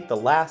coordinate the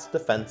last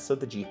defense of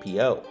the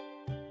GPO.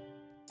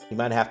 He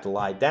might have to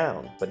lie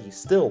down, but he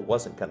still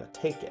wasn't going to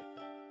take it.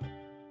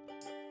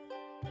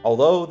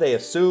 Although they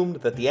assumed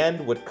that the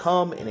end would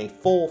come in a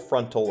full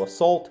frontal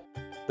assault,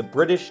 the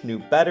British knew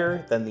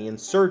better than the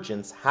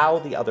insurgents how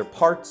the other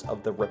parts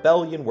of the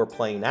rebellion were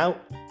playing out,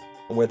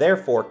 and were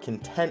therefore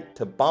content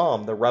to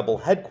bomb the rebel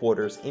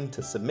headquarters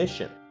into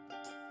submission.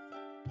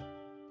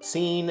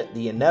 Seeing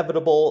the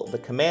inevitable, the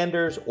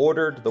commanders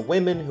ordered the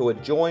women who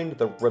had joined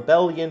the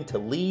rebellion to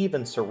leave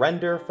and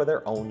surrender for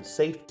their own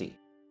safety.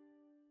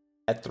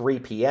 At 3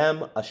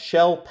 p.m., a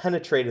shell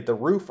penetrated the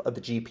roof of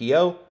the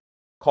GPO,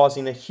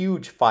 causing a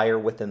huge fire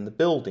within the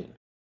building.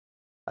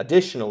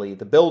 Additionally,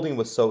 the building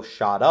was so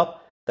shot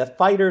up that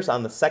fighters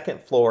on the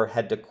second floor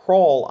had to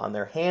crawl on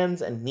their hands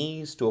and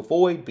knees to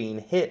avoid being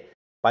hit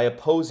by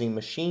opposing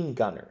machine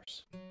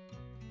gunners.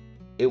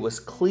 It was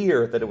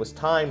clear that it was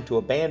time to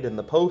abandon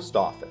the post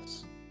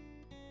office.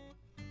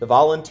 The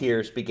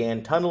volunteers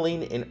began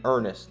tunneling in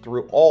earnest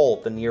through all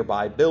the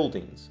nearby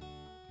buildings.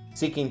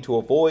 Seeking to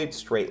avoid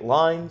straight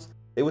lines,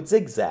 they would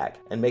zigzag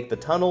and make the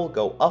tunnel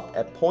go up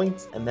at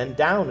points and then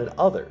down at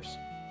others,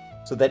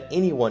 so that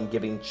anyone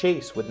giving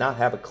chase would not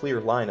have a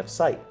clear line of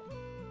sight.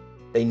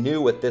 They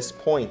knew at this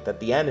point that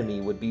the enemy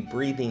would be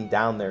breathing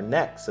down their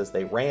necks as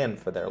they ran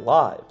for their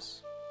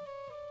lives.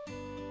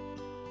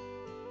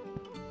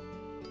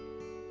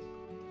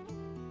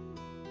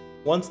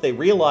 Once they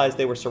realized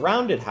they were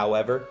surrounded,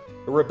 however,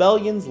 the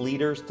rebellion's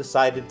leaders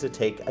decided to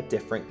take a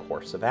different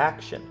course of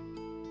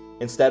action.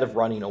 Instead of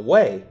running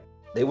away,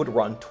 they would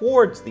run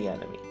towards the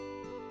enemy.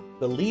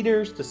 The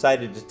leaders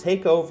decided to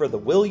take over the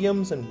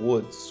Williams and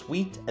Woods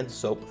Sweet and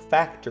Soap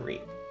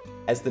Factory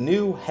as the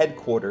new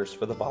headquarters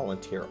for the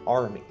volunteer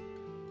army.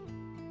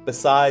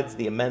 Besides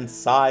the immense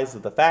size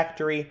of the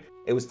factory,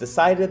 it was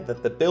decided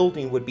that the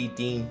building would be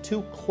deemed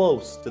too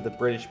close to the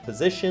British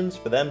positions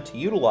for them to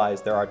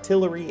utilize their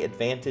artillery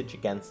advantage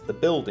against the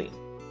building.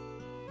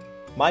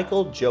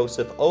 Michael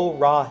Joseph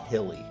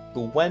O'Rahilly,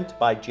 who went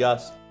by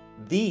just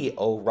the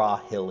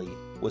O'Rahilly,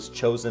 was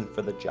chosen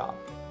for the job.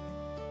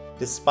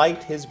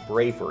 Despite his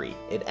bravery,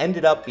 it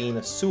ended up being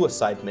a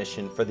suicide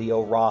mission for the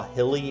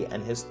O'Rahilly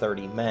and his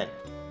 30 men.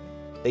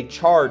 They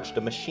charged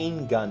a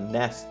machine gun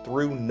nest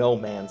through no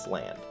man's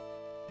land.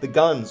 The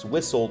guns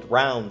whistled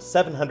rounds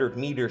 700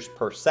 meters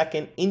per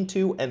second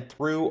into and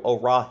through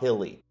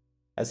O'Rahilly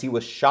as he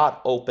was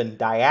shot open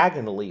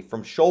diagonally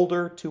from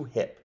shoulder to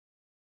hip.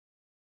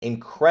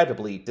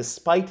 Incredibly,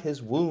 despite his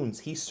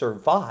wounds, he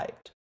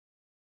survived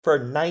for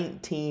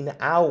 19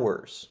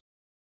 hours.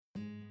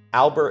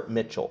 Albert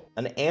Mitchell,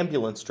 an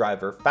ambulance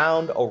driver,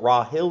 found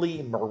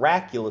O'Rahilly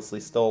miraculously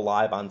still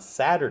alive on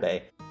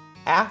Saturday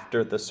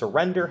after the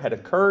surrender had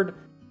occurred,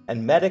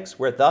 and medics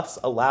were thus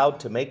allowed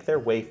to make their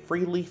way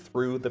freely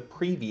through the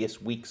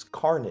previous week's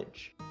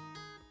carnage.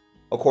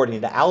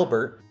 According to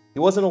Albert, he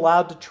wasn't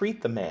allowed to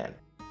treat the man,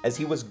 as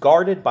he was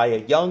guarded by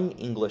a young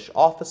English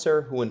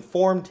officer who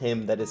informed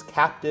him that his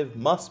captive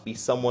must be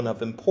someone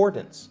of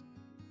importance,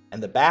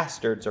 and the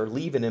bastards are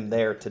leaving him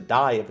there to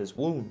die of his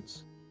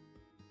wounds.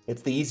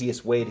 It's the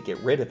easiest way to get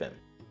rid of him.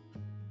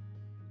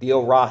 The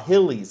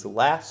O'Rahilly's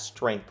last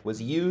strength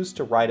was used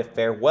to write a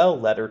farewell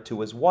letter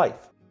to his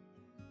wife,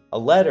 a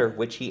letter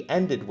which he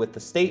ended with the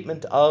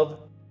statement of,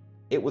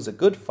 "It was a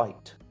good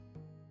fight."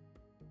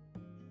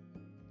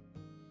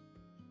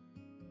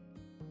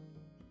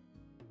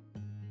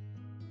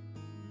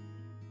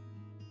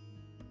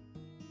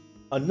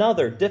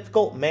 Another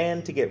difficult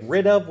man to get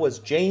rid of was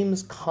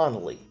James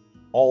Connolly.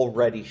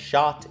 Already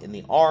shot in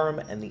the arm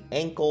and the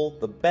ankle,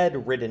 the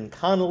bedridden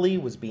Connolly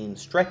was being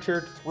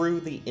stretchered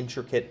through the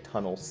intricate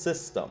tunnel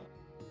system.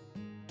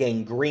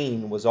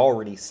 Gangrene was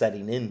already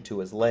setting into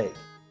his leg.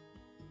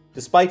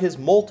 Despite his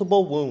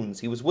multiple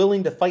wounds, he was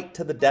willing to fight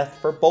to the death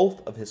for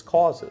both of his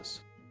causes.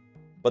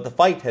 But the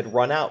fight had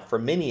run out for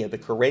many of the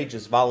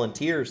courageous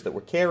volunteers that were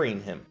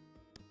carrying him.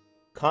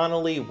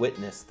 Connolly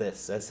witnessed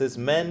this as his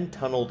men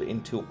tunneled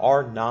into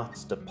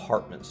Arnott's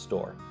department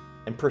store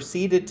and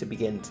proceeded to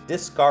begin to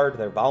discard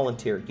their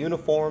volunteer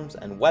uniforms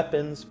and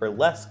weapons for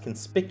less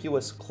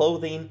conspicuous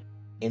clothing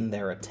in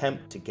their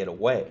attempt to get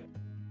away.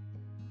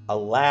 A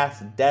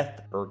last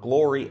death or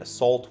glory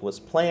assault was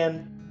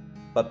planned,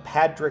 but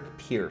Patrick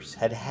Pierce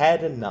had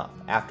had enough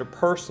after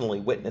personally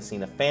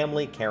witnessing a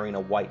family carrying a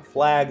white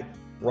flag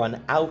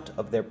run out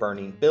of their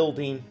burning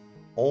building,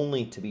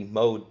 only to be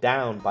mowed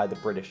down by the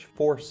British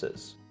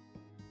forces.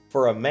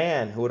 For a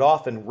man who had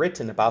often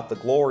written about the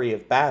glory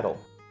of battle,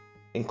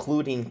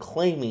 including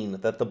claiming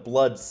that the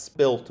blood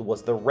spilt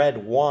was the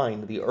red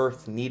wine the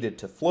earth needed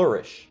to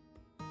flourish,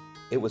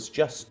 it was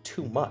just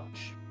too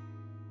much.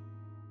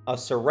 A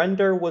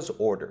surrender was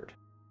ordered.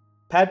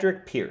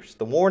 Patrick Pierce,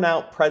 the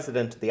worn-out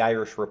president of the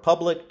Irish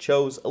Republic,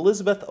 chose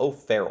Elizabeth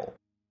O'Farrell,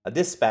 a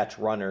dispatch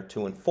runner,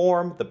 to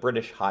inform the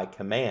British High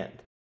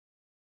Command.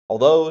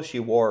 Although she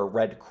wore a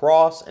red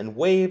cross and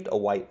waved a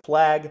white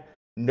flag,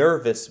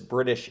 nervous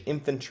British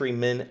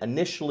infantrymen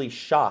initially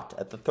shot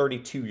at the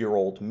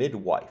 32-year-old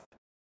midwife.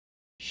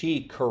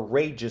 She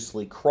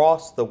courageously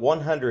crossed the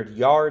 100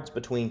 yards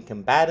between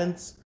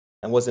combatants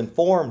and was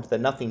informed that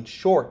nothing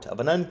short of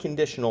an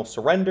unconditional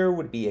surrender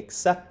would be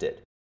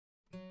accepted.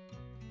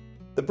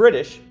 The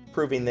British,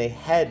 proving they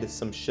had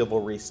some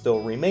chivalry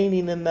still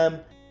remaining in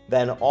them,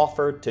 then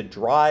offered to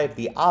drive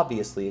the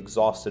obviously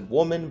exhausted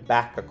woman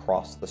back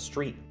across the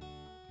street.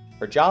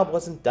 Her job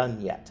wasn't done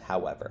yet,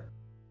 however,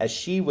 as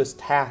she was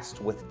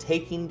tasked with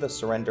taking the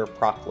surrender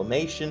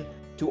proclamation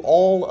to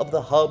all of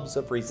the hubs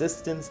of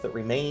resistance that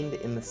remained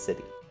in the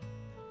city.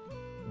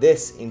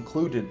 This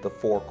included the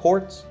Four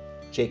Courts,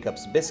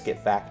 Jacob's Biscuit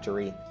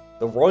Factory,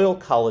 the Royal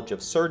College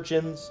of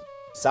Surgeons,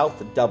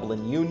 South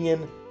Dublin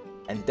Union,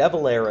 and De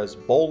Valera's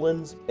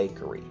Boland's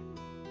Bakery.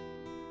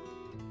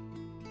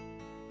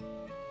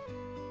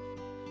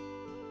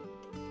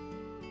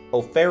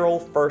 O'Farrell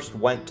first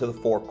went to the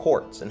Four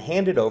Courts and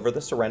handed over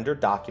the surrender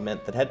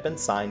document that had been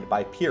signed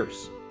by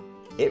Pearse.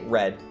 It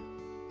read,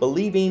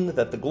 "Believing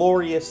that the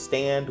glorious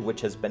stand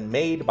which has been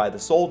made by the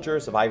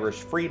soldiers of Irish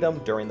freedom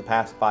during the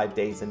past 5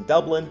 days in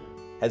Dublin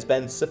has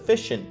been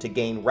sufficient to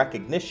gain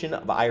recognition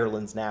of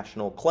Ireland's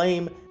national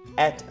claim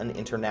at an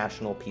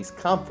international peace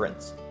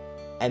conference,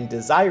 and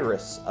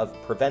desirous of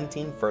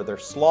preventing further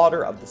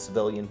slaughter of the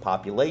civilian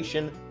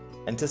population,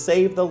 and to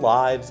save the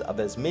lives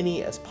of as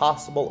many as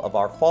possible of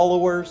our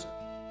followers,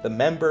 the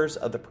members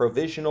of the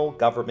provisional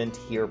government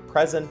here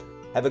present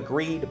have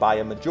agreed by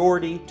a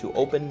majority to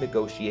open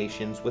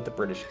negotiations with the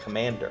British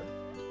commander."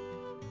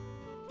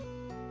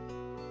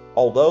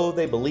 Although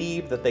they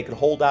believed that they could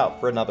hold out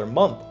for another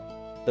month,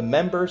 the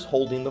members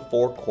holding the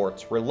Four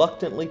Courts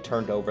reluctantly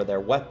turned over their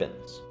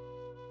weapons.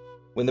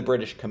 When the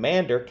British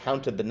commander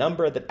counted the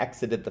number that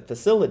exited the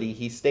facility,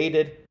 he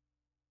stated,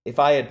 "If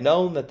I had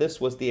known that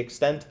this was the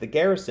extent of the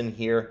garrison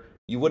here,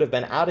 you would have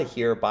been out of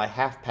here by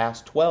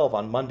 12:30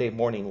 on Monday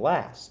morning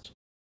last."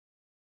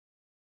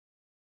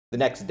 The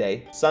next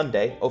day,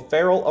 Sunday,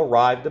 O'Farrell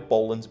arrived at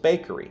Boland's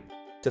Bakery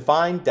to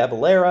find De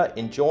Valera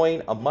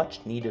enjoying a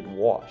much-needed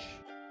wash.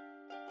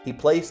 He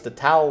placed a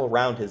towel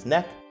around his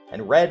neck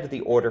and read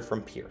the order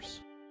from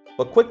Pearse,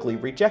 but quickly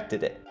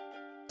rejected it,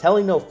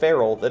 telling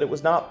O'Farrell that it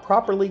was not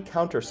properly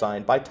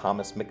countersigned by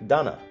Thomas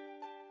MacDonagh.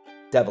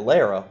 De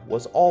Valera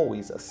was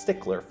always a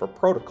stickler for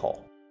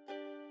protocol.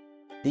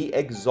 The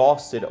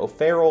exhausted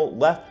O'Farrell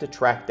left to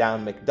track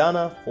down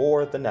MacDonagh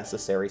for the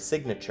necessary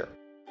signature.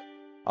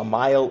 A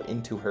mile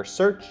into her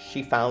search,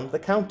 she found the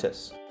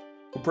Countess,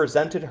 who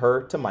presented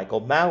her to Michael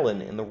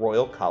Mallon in the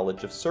Royal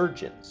College of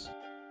Surgeons.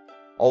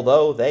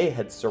 Although they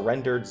had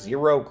surrendered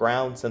zero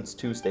ground since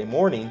Tuesday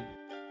morning,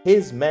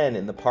 his men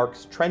in the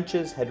park's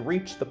trenches had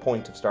reached the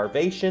point of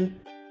starvation,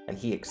 and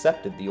he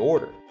accepted the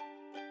order.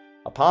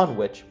 Upon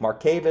which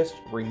Markievicz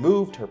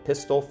removed her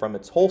pistol from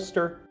its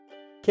holster,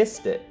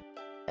 kissed it,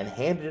 and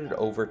handed it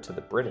over to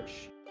the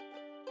British.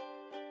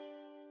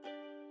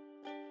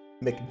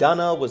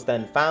 MacDonagh was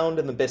then found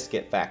in the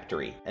biscuit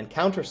factory and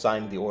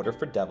countersigned the order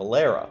for De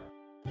Valera.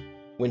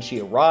 When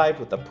she arrived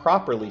with a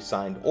properly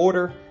signed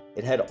order,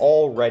 it had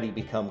already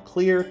become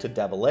clear to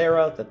De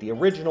Valera that the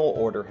original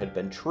order had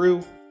been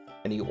true,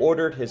 and he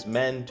ordered his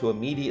men to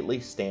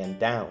immediately stand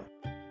down.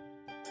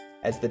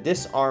 As the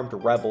disarmed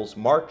rebels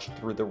marched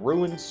through the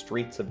ruined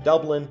streets of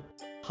Dublin,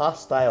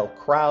 hostile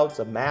crowds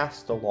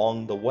amassed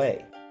along the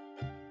way.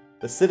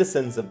 The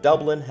citizens of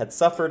Dublin had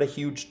suffered a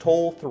huge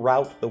toll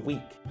throughout the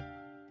week.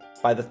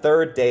 By the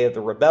third day of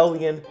the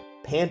rebellion,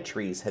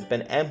 pantries had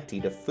been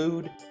emptied of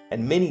food,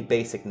 and many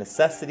basic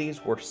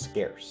necessities were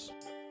scarce.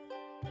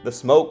 The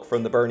smoke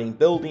from the burning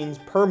buildings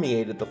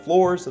permeated the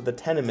floors of the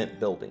tenement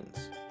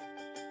buildings.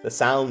 The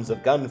sounds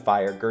of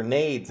gunfire,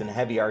 grenades, and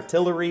heavy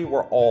artillery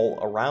were all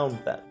around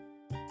them,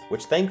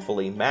 which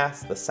thankfully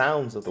masked the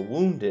sounds of the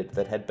wounded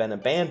that had been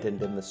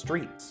abandoned in the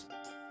streets.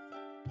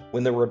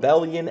 When the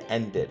rebellion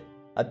ended,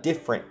 a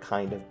different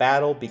kind of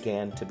battle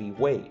began to be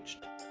waged,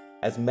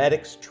 as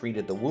medics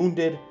treated the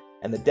wounded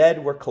and the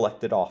dead were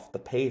collected off the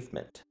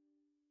pavement.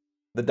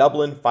 The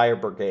Dublin Fire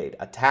Brigade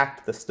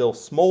attacked the still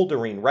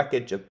smoldering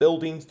wreckage of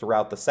buildings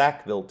throughout the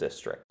Sackville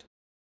district.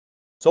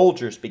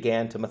 Soldiers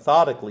began to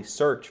methodically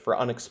search for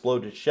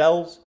unexploded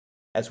shells,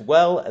 as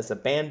well as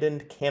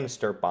abandoned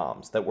canister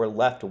bombs that were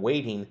left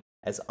waiting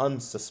as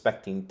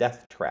unsuspecting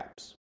death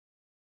traps.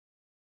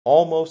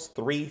 Almost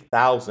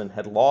 3,000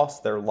 had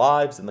lost their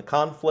lives in the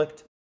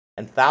conflict,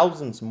 and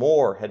thousands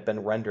more had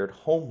been rendered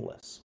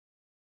homeless.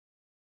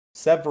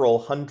 Several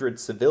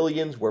hundred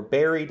civilians were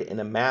buried in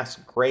a mass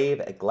grave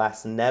at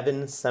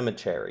Glasnevin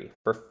Cemetery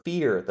for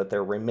fear that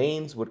their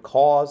remains would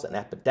cause an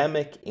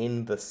epidemic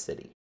in the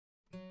city.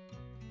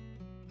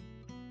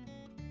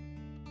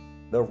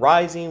 The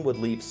rising would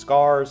leave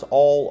scars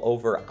all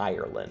over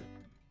Ireland,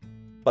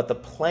 but the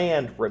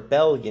planned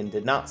rebellion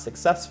did not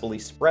successfully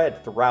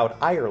spread throughout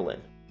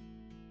Ireland.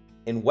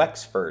 In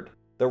Wexford,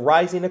 the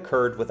rising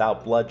occurred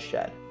without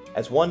bloodshed,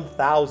 as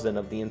 1,000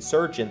 of the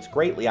insurgents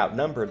greatly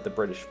outnumbered the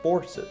British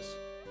forces.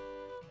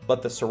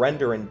 But the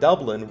surrender in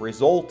Dublin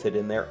resulted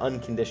in their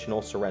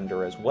unconditional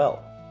surrender as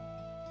well.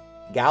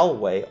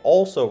 Galway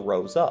also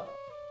rose up,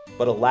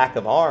 but a lack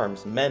of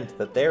arms meant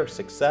that their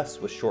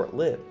success was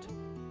short-lived.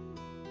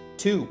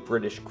 2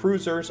 British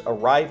cruisers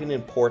arriving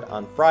in port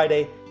on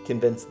Friday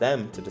convinced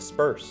them to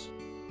disperse.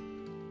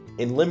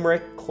 In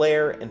Limerick,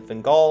 Clare, and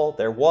Fingal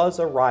there was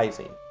a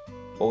rising,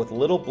 but with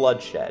little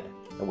bloodshed,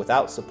 and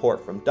without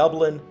support from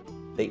Dublin,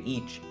 they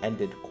each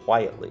ended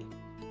quietly.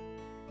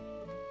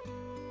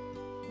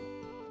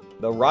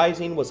 The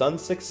rising was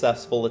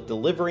unsuccessful at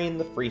delivering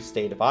the Free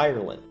State of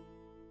Ireland.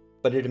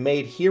 but it had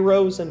made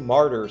heroes and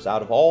martyrs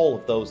out of all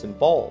of those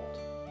involved.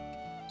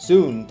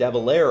 Soon, De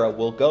Valera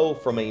will go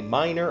from a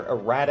minor,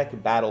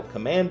 erratic battle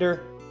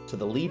commander to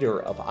the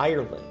leader of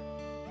Ireland.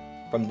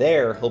 From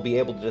there, he'll be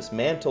able to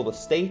dismantle the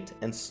state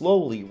and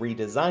slowly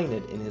redesign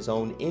it in his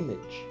own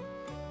image.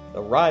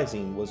 The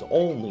Rising was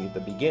only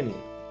the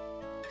beginning.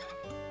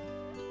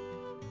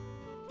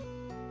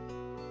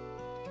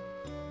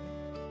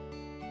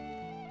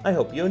 I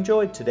hope you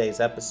enjoyed today's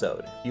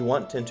episode. If you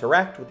want to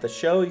interact with the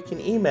show, you can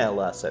email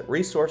us at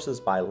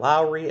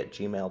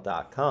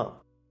resourcesbylowry@gmail.com.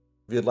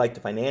 If you'd like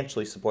to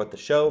financially support the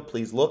show,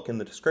 please look in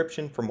the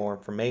description for more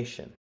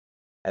information.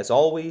 As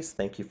always,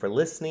 thank you for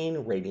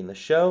listening, rating the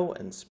show,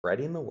 and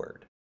spreading the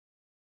word.